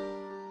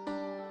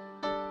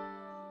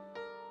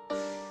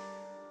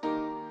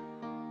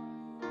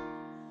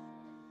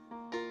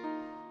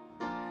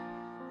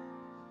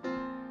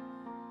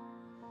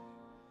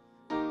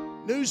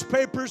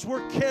 Newspapers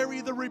will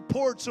carry the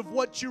reports of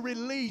what you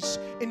release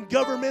in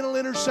governmental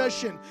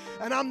intercession.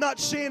 And I'm not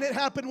seeing it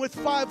happen with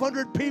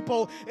 500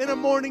 people in a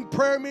morning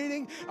prayer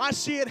meeting. I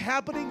see it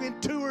happening in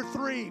 2 or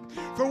 3.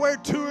 For where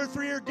 2 or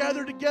 3 are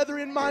gathered together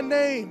in my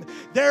name,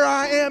 there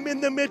I am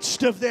in the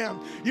midst of them.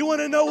 You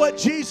want to know what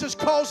Jesus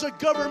calls a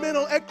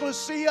governmental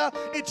ecclesia?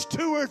 It's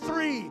 2 or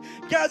 3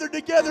 gathered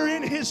together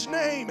in His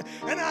name.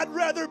 And I'd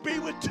rather be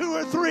with 2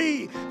 or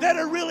 3 that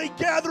are really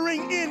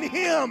gathering in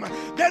Him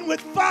than with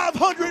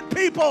 500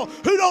 people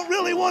who don't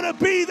really want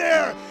to be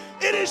there.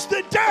 It is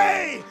the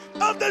day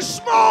of the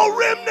small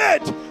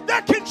remnant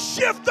that can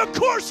shift the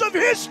course of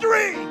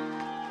history.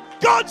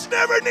 God's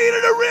never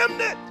needed a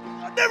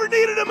remnant, never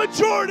needed a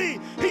majority.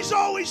 He's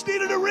always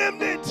needed a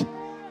remnant.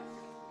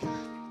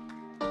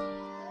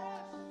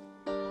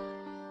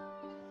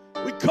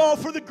 We call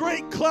for the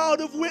great cloud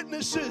of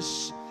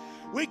witnesses.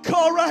 We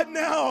call right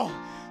now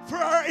for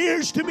our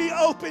ears to be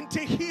open to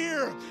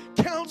hear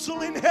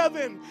counsel in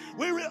heaven.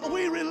 We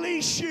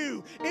release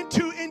you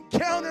into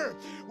encounter.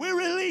 We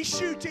release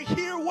you to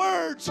hear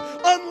words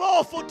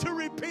unlawful to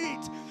repeat.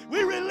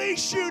 We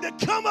release you to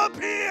come up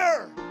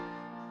here.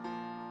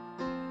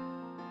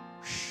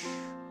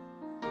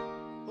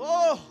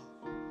 Oh,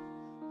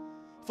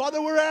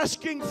 Father, we're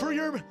asking for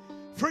your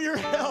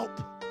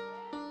help.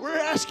 We're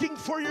asking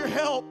for your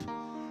help.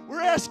 We're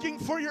asking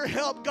for your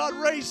help. God,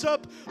 raise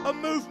up a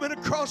movement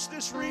across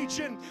this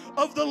region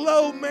of the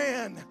low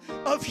man,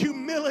 of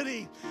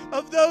humility,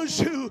 of those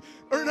who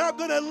are not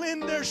going to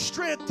lend their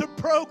strength to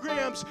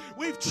programs.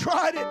 We've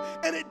tried it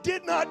and it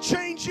did not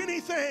change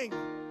anything.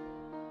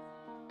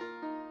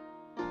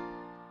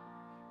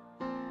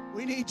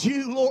 We need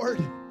you,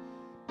 Lord.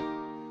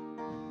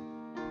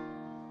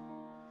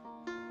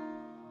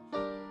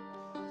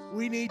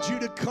 We need you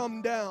to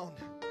come down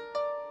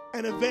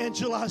and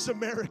evangelize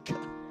America.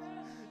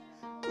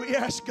 We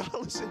ask God,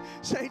 listen,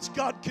 saints,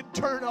 God can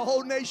turn a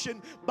whole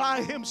nation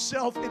by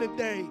Himself in a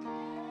day.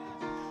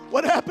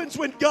 What happens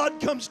when God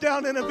comes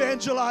down and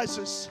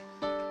evangelizes?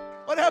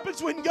 What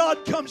happens when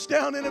God comes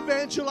down and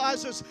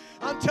evangelizes?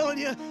 I'm telling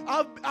you,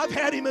 I've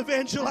had Him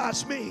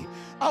evangelize me.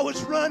 I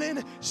was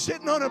running,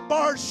 sitting on a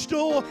bar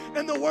stool,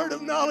 and the word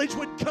of knowledge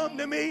would come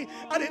to me.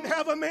 I didn't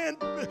have a man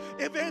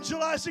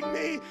evangelizing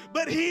me,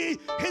 but His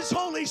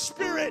Holy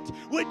Spirit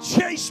would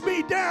chase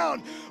me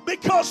down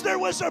because there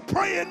was a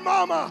praying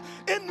mama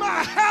in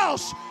my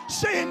house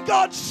saying,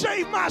 God,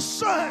 save my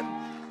son.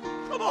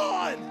 Come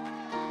on.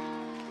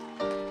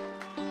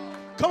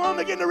 Come on,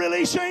 begin to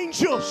release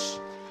angels.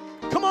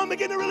 Come on,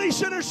 begin to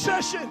release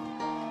intercession.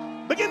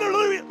 Begin to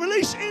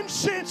release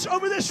incense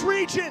over this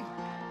region.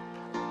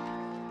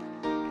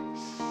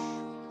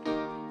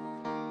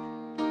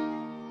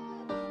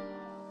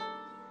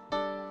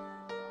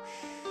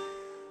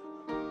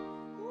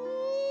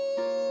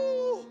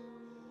 Ooh.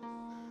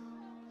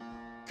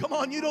 Come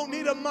on, you don't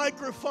need a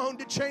microphone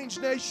to change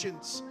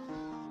nations.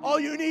 All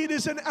you need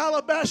is an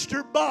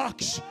alabaster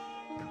box.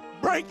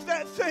 Break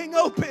that thing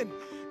open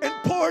and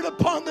pour it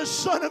upon the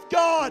Son of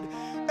God.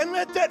 And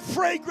let that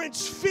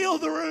fragrance fill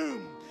the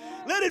room.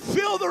 Let it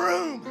fill the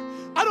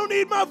room. I don't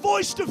need my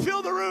voice to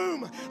fill the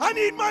room. I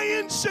need my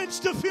incense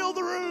to fill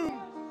the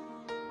room.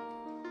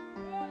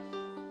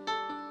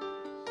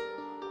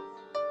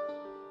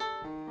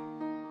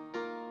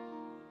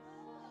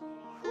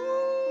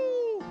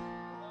 Woo.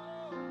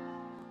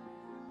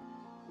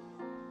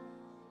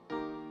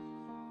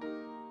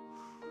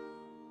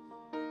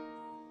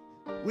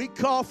 We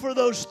call for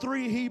those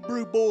 3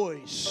 Hebrew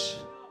boys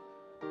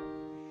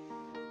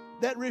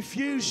that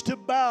refused to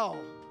bow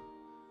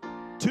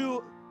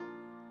to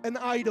an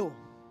idol.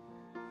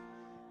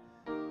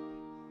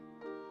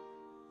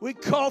 We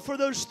call for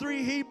those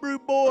 3 Hebrew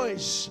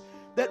boys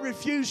that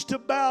refused to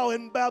bow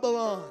in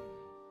Babylon.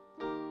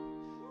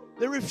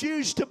 They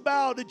refused to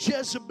bow to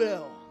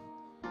Jezebel.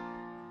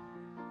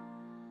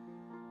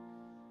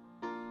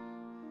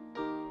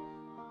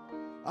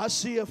 I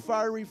see a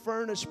fiery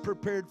furnace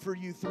prepared for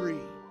you 3.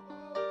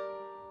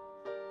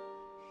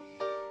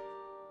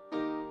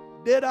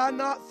 Did I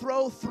not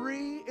throw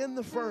 3 in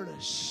the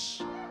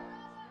furnace?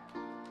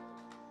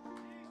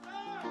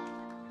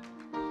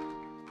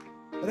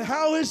 But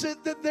how is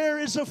it that there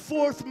is a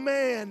 4th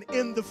man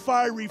in the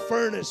fiery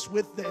furnace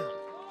with them?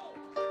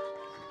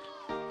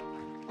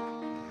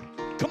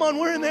 Come on,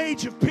 we're in the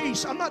age of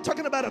peace. I'm not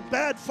talking about a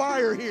bad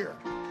fire here.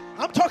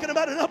 I'm talking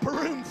about an upper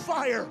room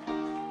fire.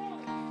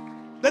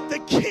 That the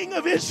King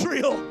of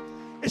Israel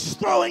is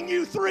throwing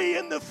you 3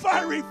 in the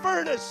fiery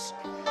furnace.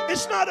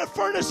 It's not a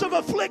furnace of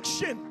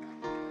affliction.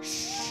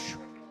 Shh.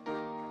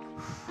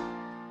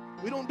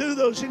 We don't do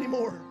those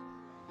anymore.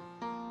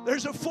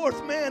 There's a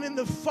 4th man in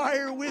the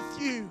fire with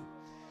you.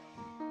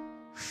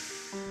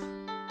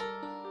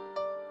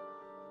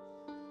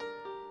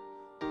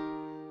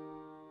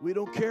 We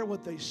don't care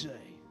what they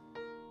say.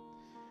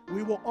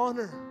 We will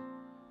honor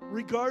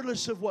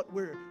regardless of what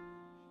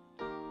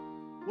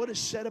is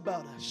said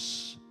about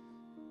us.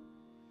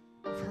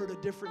 I've heard a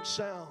different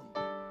sound.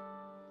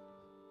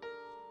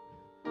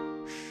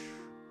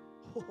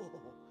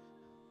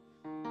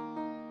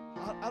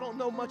 I don't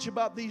know much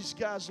about these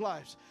guys'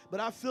 lives,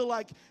 but I feel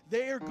like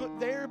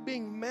they're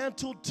being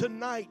mantled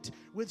tonight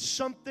with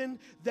something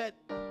that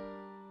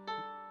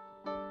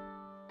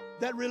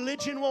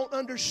religion won't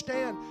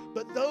understand,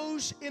 but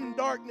those in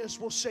darkness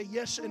will say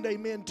yes and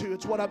amen to.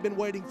 It's what I've been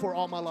waiting for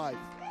all my life.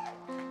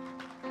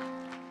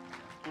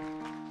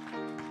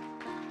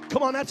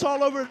 Come on, that's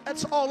all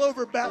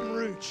over Baton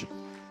Rouge.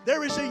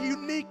 There is a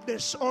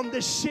uniqueness on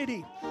this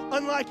city,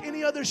 unlike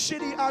any other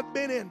city I've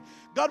been in.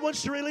 God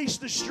wants to release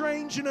the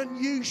strange and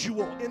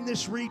unusual in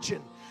this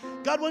region.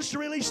 God wants to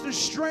release the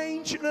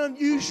strange and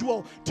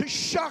unusual to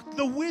shock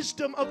the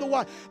wisdom of the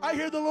wise. I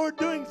hear the Lord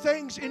doing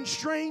things in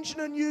strange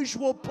and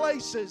unusual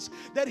places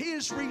that He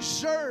has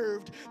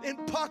reserved in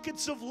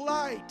pockets of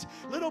light,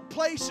 little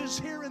places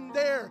here and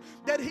there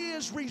that He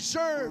has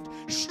reserved,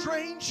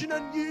 strange and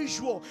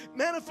unusual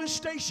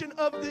manifestation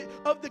of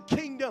the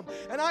kingdom.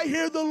 And I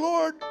hear the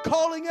Lord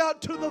calling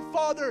out to the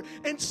Father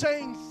and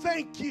saying,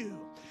 thank you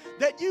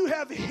that you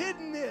have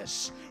hidden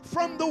this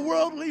from the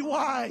worldly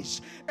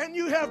wise, and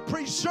you have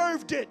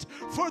preserved it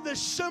for the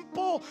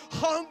simple,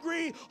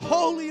 hungry,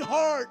 holy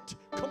heart.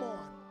 Come on.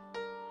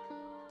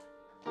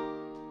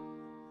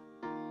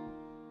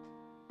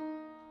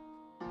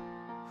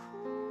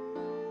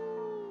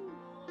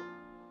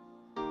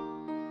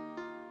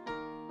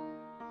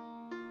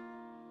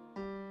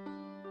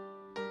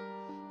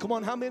 Come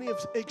on, how many of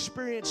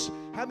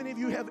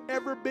you have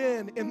ever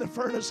been in the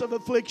furnace of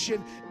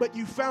affliction, but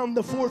you found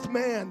the 4th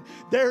man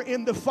there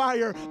in the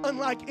fire,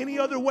 unlike any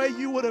other way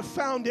you would have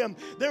found him?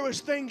 There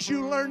was things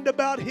you learned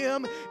about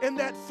him in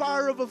that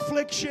fire of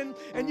affliction,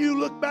 and you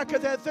look back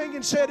at that thing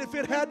and said, if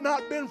it had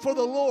not been for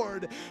the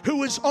Lord who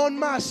was on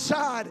my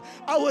side,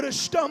 I would have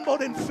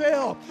stumbled and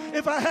fell.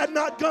 If I had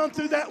not gone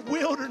through that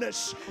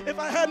wilderness, if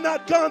I had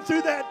not gone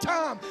through that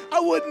time, I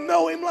wouldn't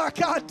know him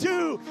like I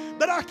do.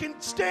 But I can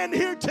stand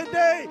here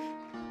today.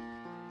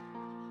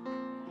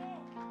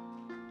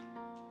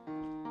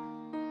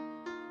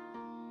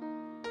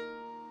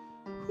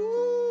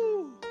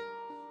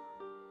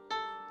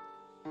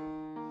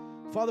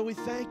 Father, we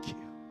thank you.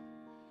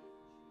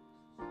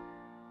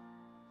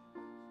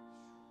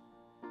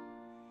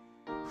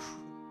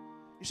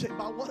 You say,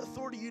 by what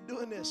authority are you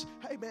doing this?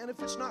 Hey, man,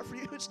 if it's not for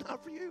you, it's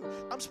not for you.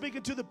 I'm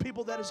speaking to the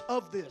people that is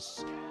of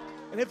this.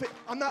 And if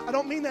I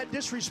don't mean that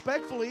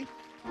disrespectfully,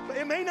 but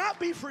it may not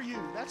be for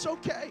you. That's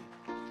okay.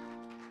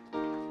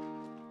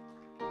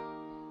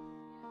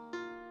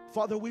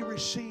 Father, we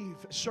receive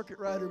Circuit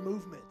Rider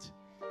movement.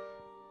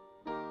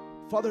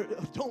 Father,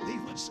 don't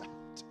leave us out.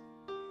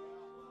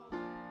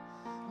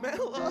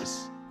 Mantle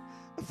us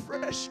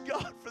afresh,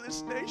 God, for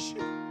this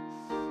nation.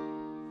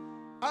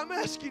 I'm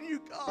asking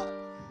you, God,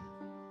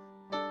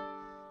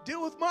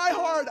 deal with my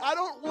heart. I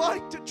don't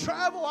like to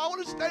travel. I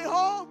want to stay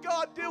home.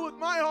 God, deal with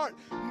my heart.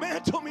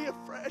 Mantle me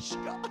afresh,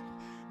 God.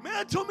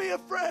 Mantle me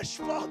afresh,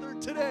 Father,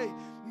 today.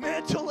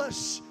 Mantle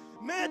us.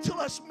 Mantle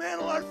us,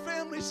 mantle our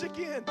families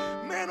again.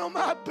 Mantle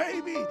my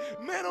baby,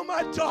 mantle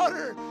my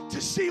daughter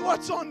to see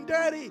what's on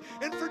Daddy,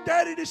 and for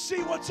Daddy to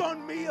see what's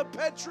on Mia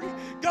Petrie.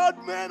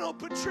 God, mantle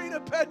Patrina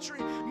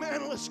Petrie.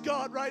 Mantle us,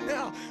 God, right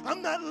now.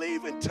 I'm not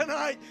leaving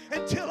tonight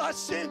until I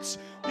sense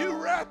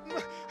you wrap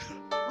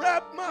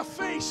my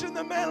face in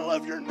the mantle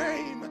of your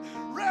name.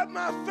 Wrap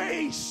my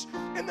face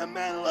in the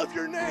mantle of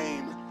your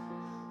name.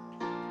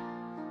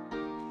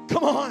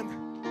 Come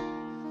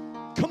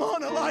on. Come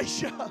on,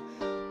 Elisha.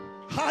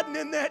 Hiding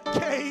in that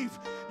cave.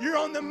 You're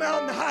on the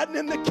mountain hiding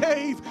in the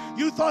cave.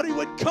 You thought he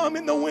would come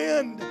in the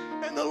wind,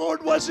 and the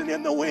Lord wasn't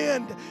in the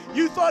wind.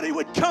 You thought he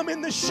would come in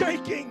the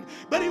shaking,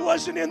 but he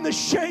wasn't in the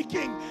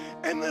shaking.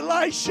 And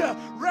Elisha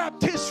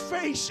wrapped his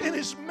face in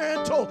his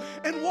mantle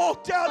and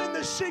walked out in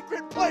the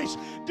secret place,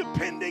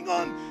 depending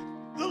on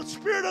the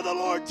Spirit of the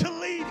Lord to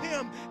lead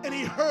him. And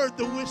he heard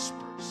the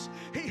whispers.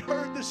 He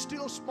heard the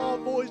still small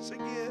voice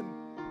again.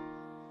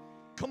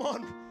 Come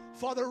on.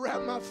 Father,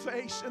 wrap my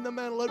face in the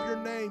mantle of your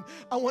name.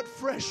 I want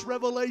fresh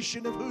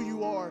revelation of who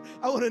you are.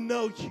 I want to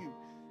know you.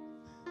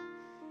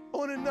 I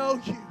want to know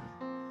you.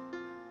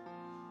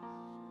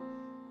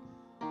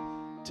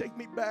 Take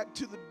me back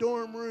to the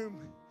dorm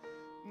room,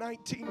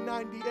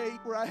 1998,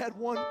 where I had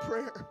one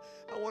prayer.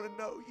 I want to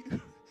know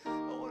you.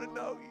 I want to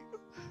know you.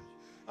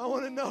 I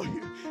want to know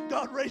you.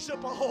 God, raise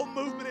up a whole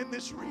movement in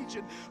this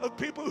region of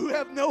people who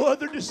have no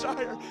other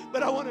desire,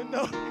 but I want to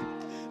know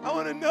you. I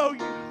want to know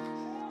you.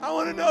 I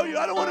want to know you.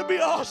 I don't want to be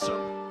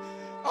awesome.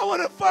 I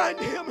want to find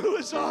him who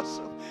is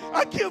awesome.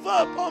 I give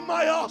up on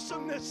my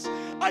awesomeness.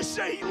 I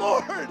say,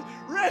 Lord,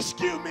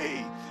 rescue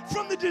me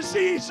from the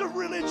disease of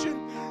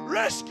religion.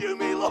 Rescue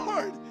me,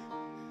 Lord.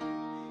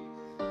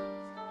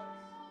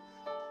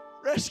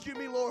 Rescue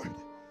me, Lord.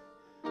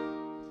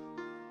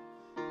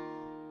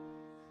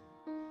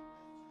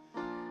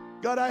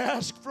 God, I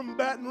ask from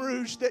Baton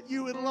Rouge that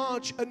you would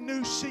launch a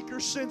new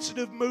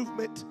seeker-sensitive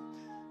movement,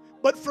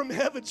 but from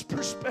heaven's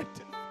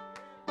perspective.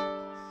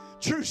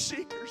 True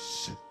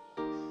seekers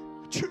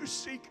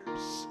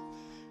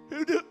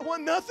who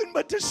want nothing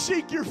but to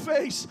seek your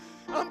face.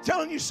 I'm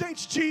telling you,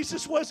 saints,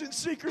 Jesus wasn't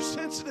seeker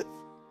sensitive.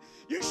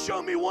 You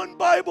show me one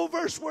Bible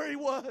verse where he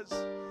was.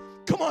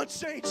 Come on,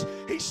 saints.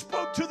 He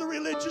spoke to the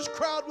religious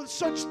crowd with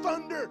such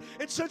thunder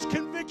and such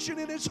conviction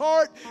in his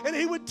heart, and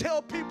he would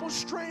tell people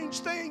strange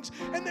things,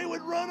 and they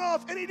would run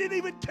off, and he didn't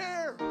even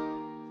care.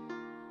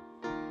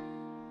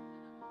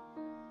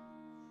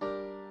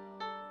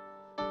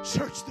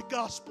 Search the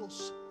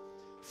Gospels.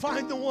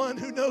 Find the one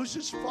who knows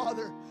his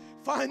Father.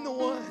 Find the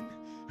one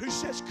who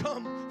says,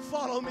 come,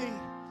 follow me.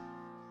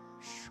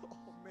 Oh,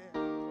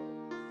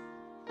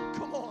 man.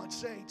 Come on,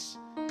 saints.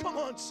 Come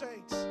on,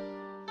 saints.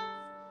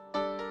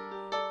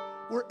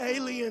 We're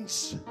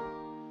aliens.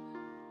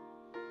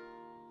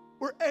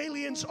 We're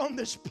aliens on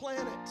this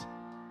planet.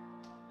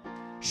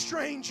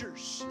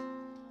 Strangers.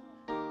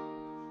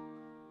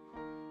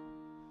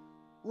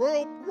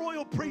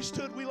 Royal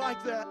priesthood, we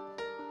like that.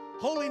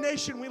 Holy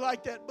nation, we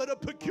like that. But a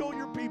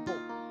peculiar people.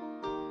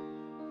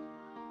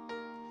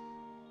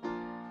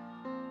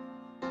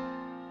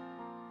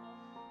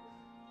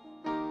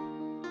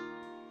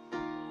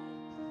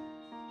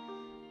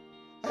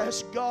 I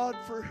asked God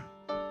for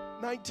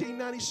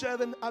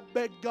 1997. I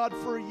begged God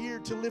for a year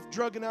to lift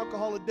drug and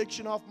alcohol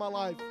addiction off my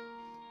life.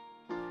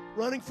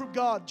 Running from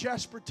God,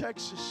 Jasper,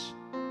 Texas.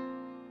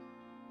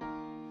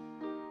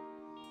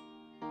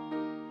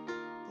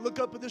 Look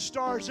up at the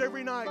stars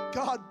every night.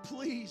 God,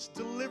 please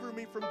deliver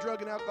me from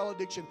drug and alcohol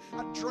addiction.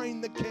 I'd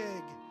drain the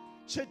keg.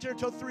 Sit there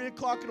till 3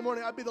 o'clock in the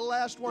morning. I'd be the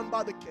last one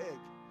by the keg.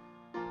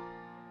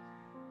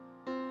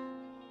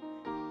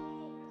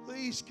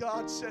 Please,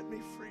 God, set me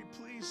free.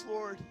 Please,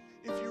 Lord,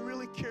 if you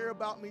really care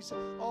about me.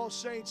 Oh,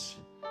 saints,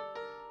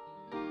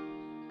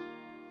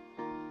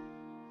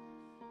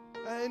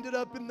 I ended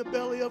up in the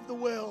belly of the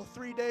well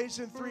 3 days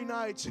and 3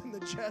 nights in the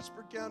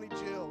Jasper County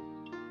Jail.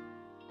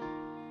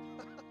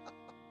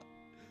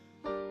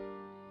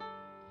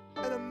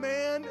 And a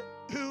man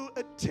who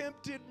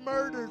attempted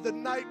murder the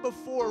night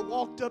before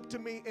walked up to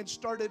me and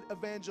started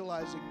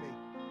evangelizing me.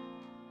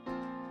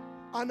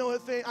 I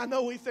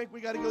know we think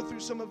we got to go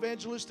through some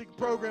evangelistic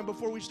program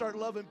before we start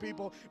loving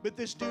people, but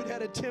this dude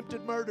had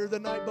attempted murder the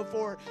night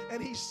before,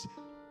 and he's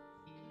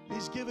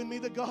given me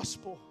the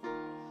gospel.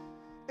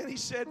 And he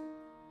said,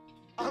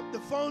 the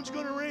phone's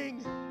going to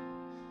ring.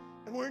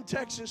 And we're in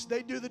Texas.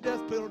 They do the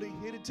death penalty.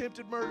 He had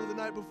attempted murder the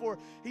night before.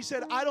 He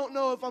said, I don't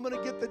know if I'm going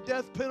to get the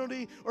death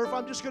penalty or if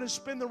I'm just going to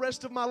spend the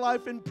rest of my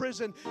life in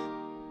prison.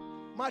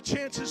 My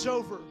chance is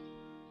over.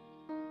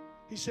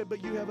 He said,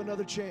 but you have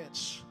another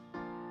chance.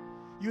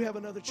 You have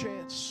another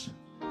chance.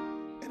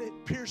 And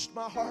it pierced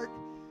my heart.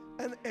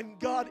 And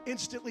God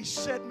instantly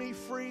set me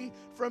free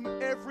from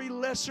every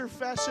lesser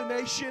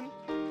fascination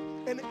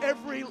and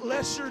every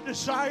lesser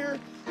desire.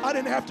 I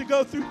didn't have to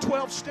go through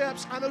 12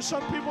 steps. I know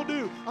some people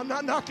do. I'm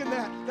not knocking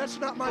that. That's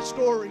not my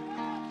story.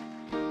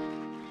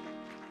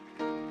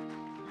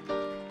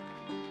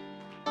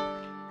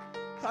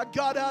 I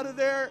got out of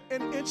there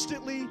and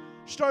instantly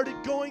started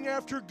going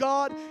after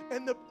God.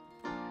 And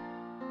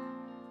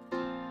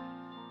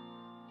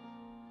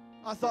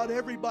I thought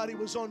everybody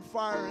was on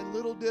fire, and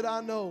little did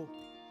I know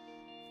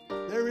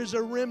there is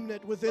a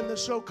remnant within the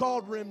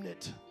so-called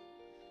remnant.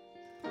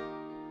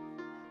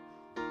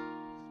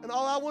 And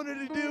all I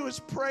wanted to do is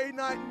pray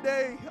night and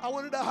day. I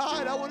wanted to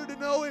hide. I wanted to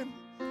know Him.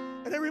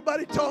 And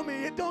everybody told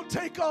me, it don't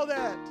take all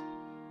that.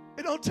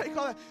 It don't take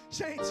all that.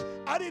 Saints,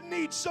 I didn't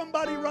need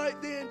somebody right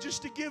then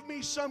just to give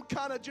me some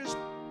kind of just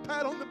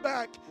pat on the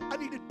back. I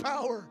needed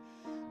power.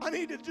 I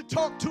needed to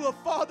talk to a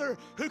father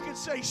who could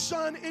say,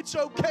 son, it's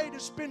okay to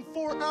spend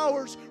 4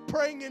 hours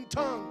praying in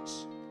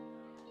tongues.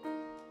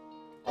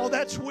 Oh,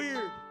 that's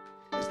weird.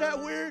 Is that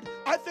weird?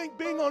 I think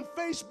being on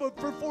Facebook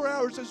for 4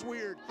 hours is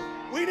weird.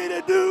 We need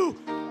a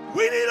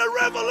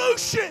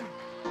revolution.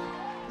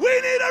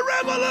 We need a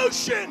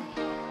revolution.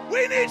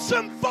 We need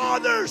some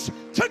fathers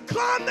to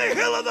climb the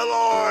hill of the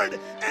Lord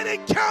and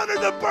encounter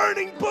the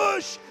burning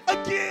bush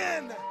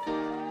again.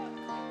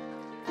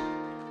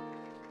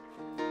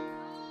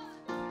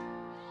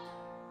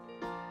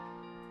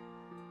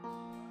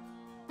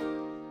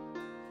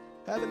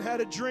 Haven't had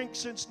a drink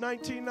since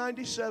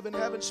 1997.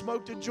 Haven't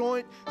smoked a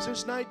joint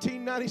since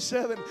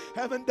 1997.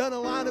 Haven't done a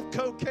line of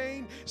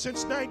cocaine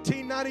since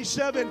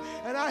 1997.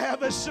 And I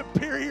have a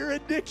superior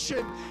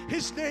addiction.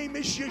 His name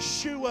is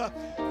Yeshua.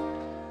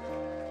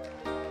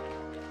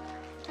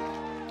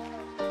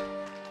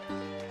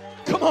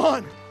 Come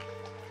on.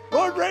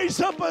 Lord,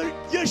 raise up a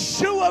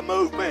Yeshua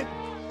movement,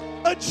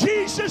 a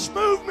Jesus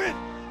movement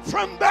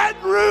from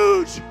Baton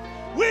Rouge.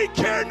 We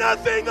care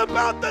nothing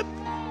about the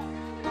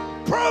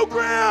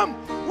program.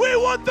 We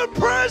want the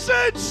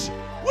presence.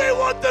 We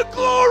want the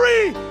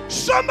glory.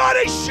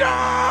 Somebody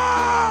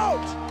shout.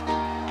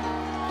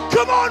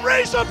 Come on,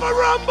 raise up a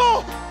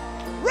rumble.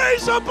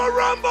 Raise up a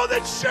rumble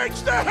that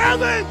shakes the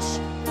heavens.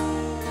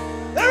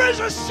 There is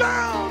a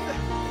sound.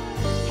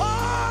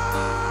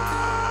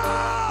 Oh!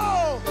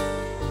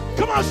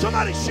 Come on,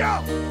 somebody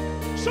shout.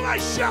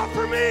 Somebody shout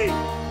for me.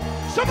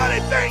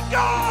 Somebody thank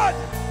God.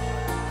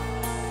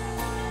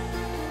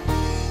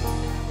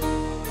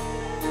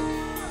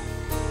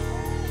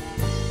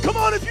 Come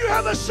on, if you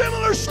have a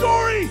similar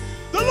story,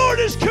 the Lord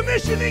is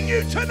commissioning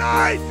you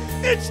tonight.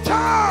 It's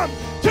time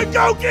to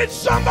go get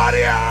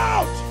somebody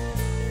out.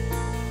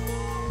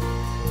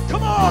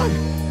 Come on,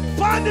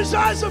 find His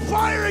eyes of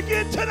fire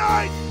again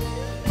tonight.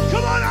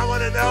 Come on, I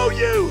want to know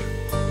you.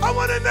 I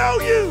want to know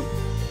you.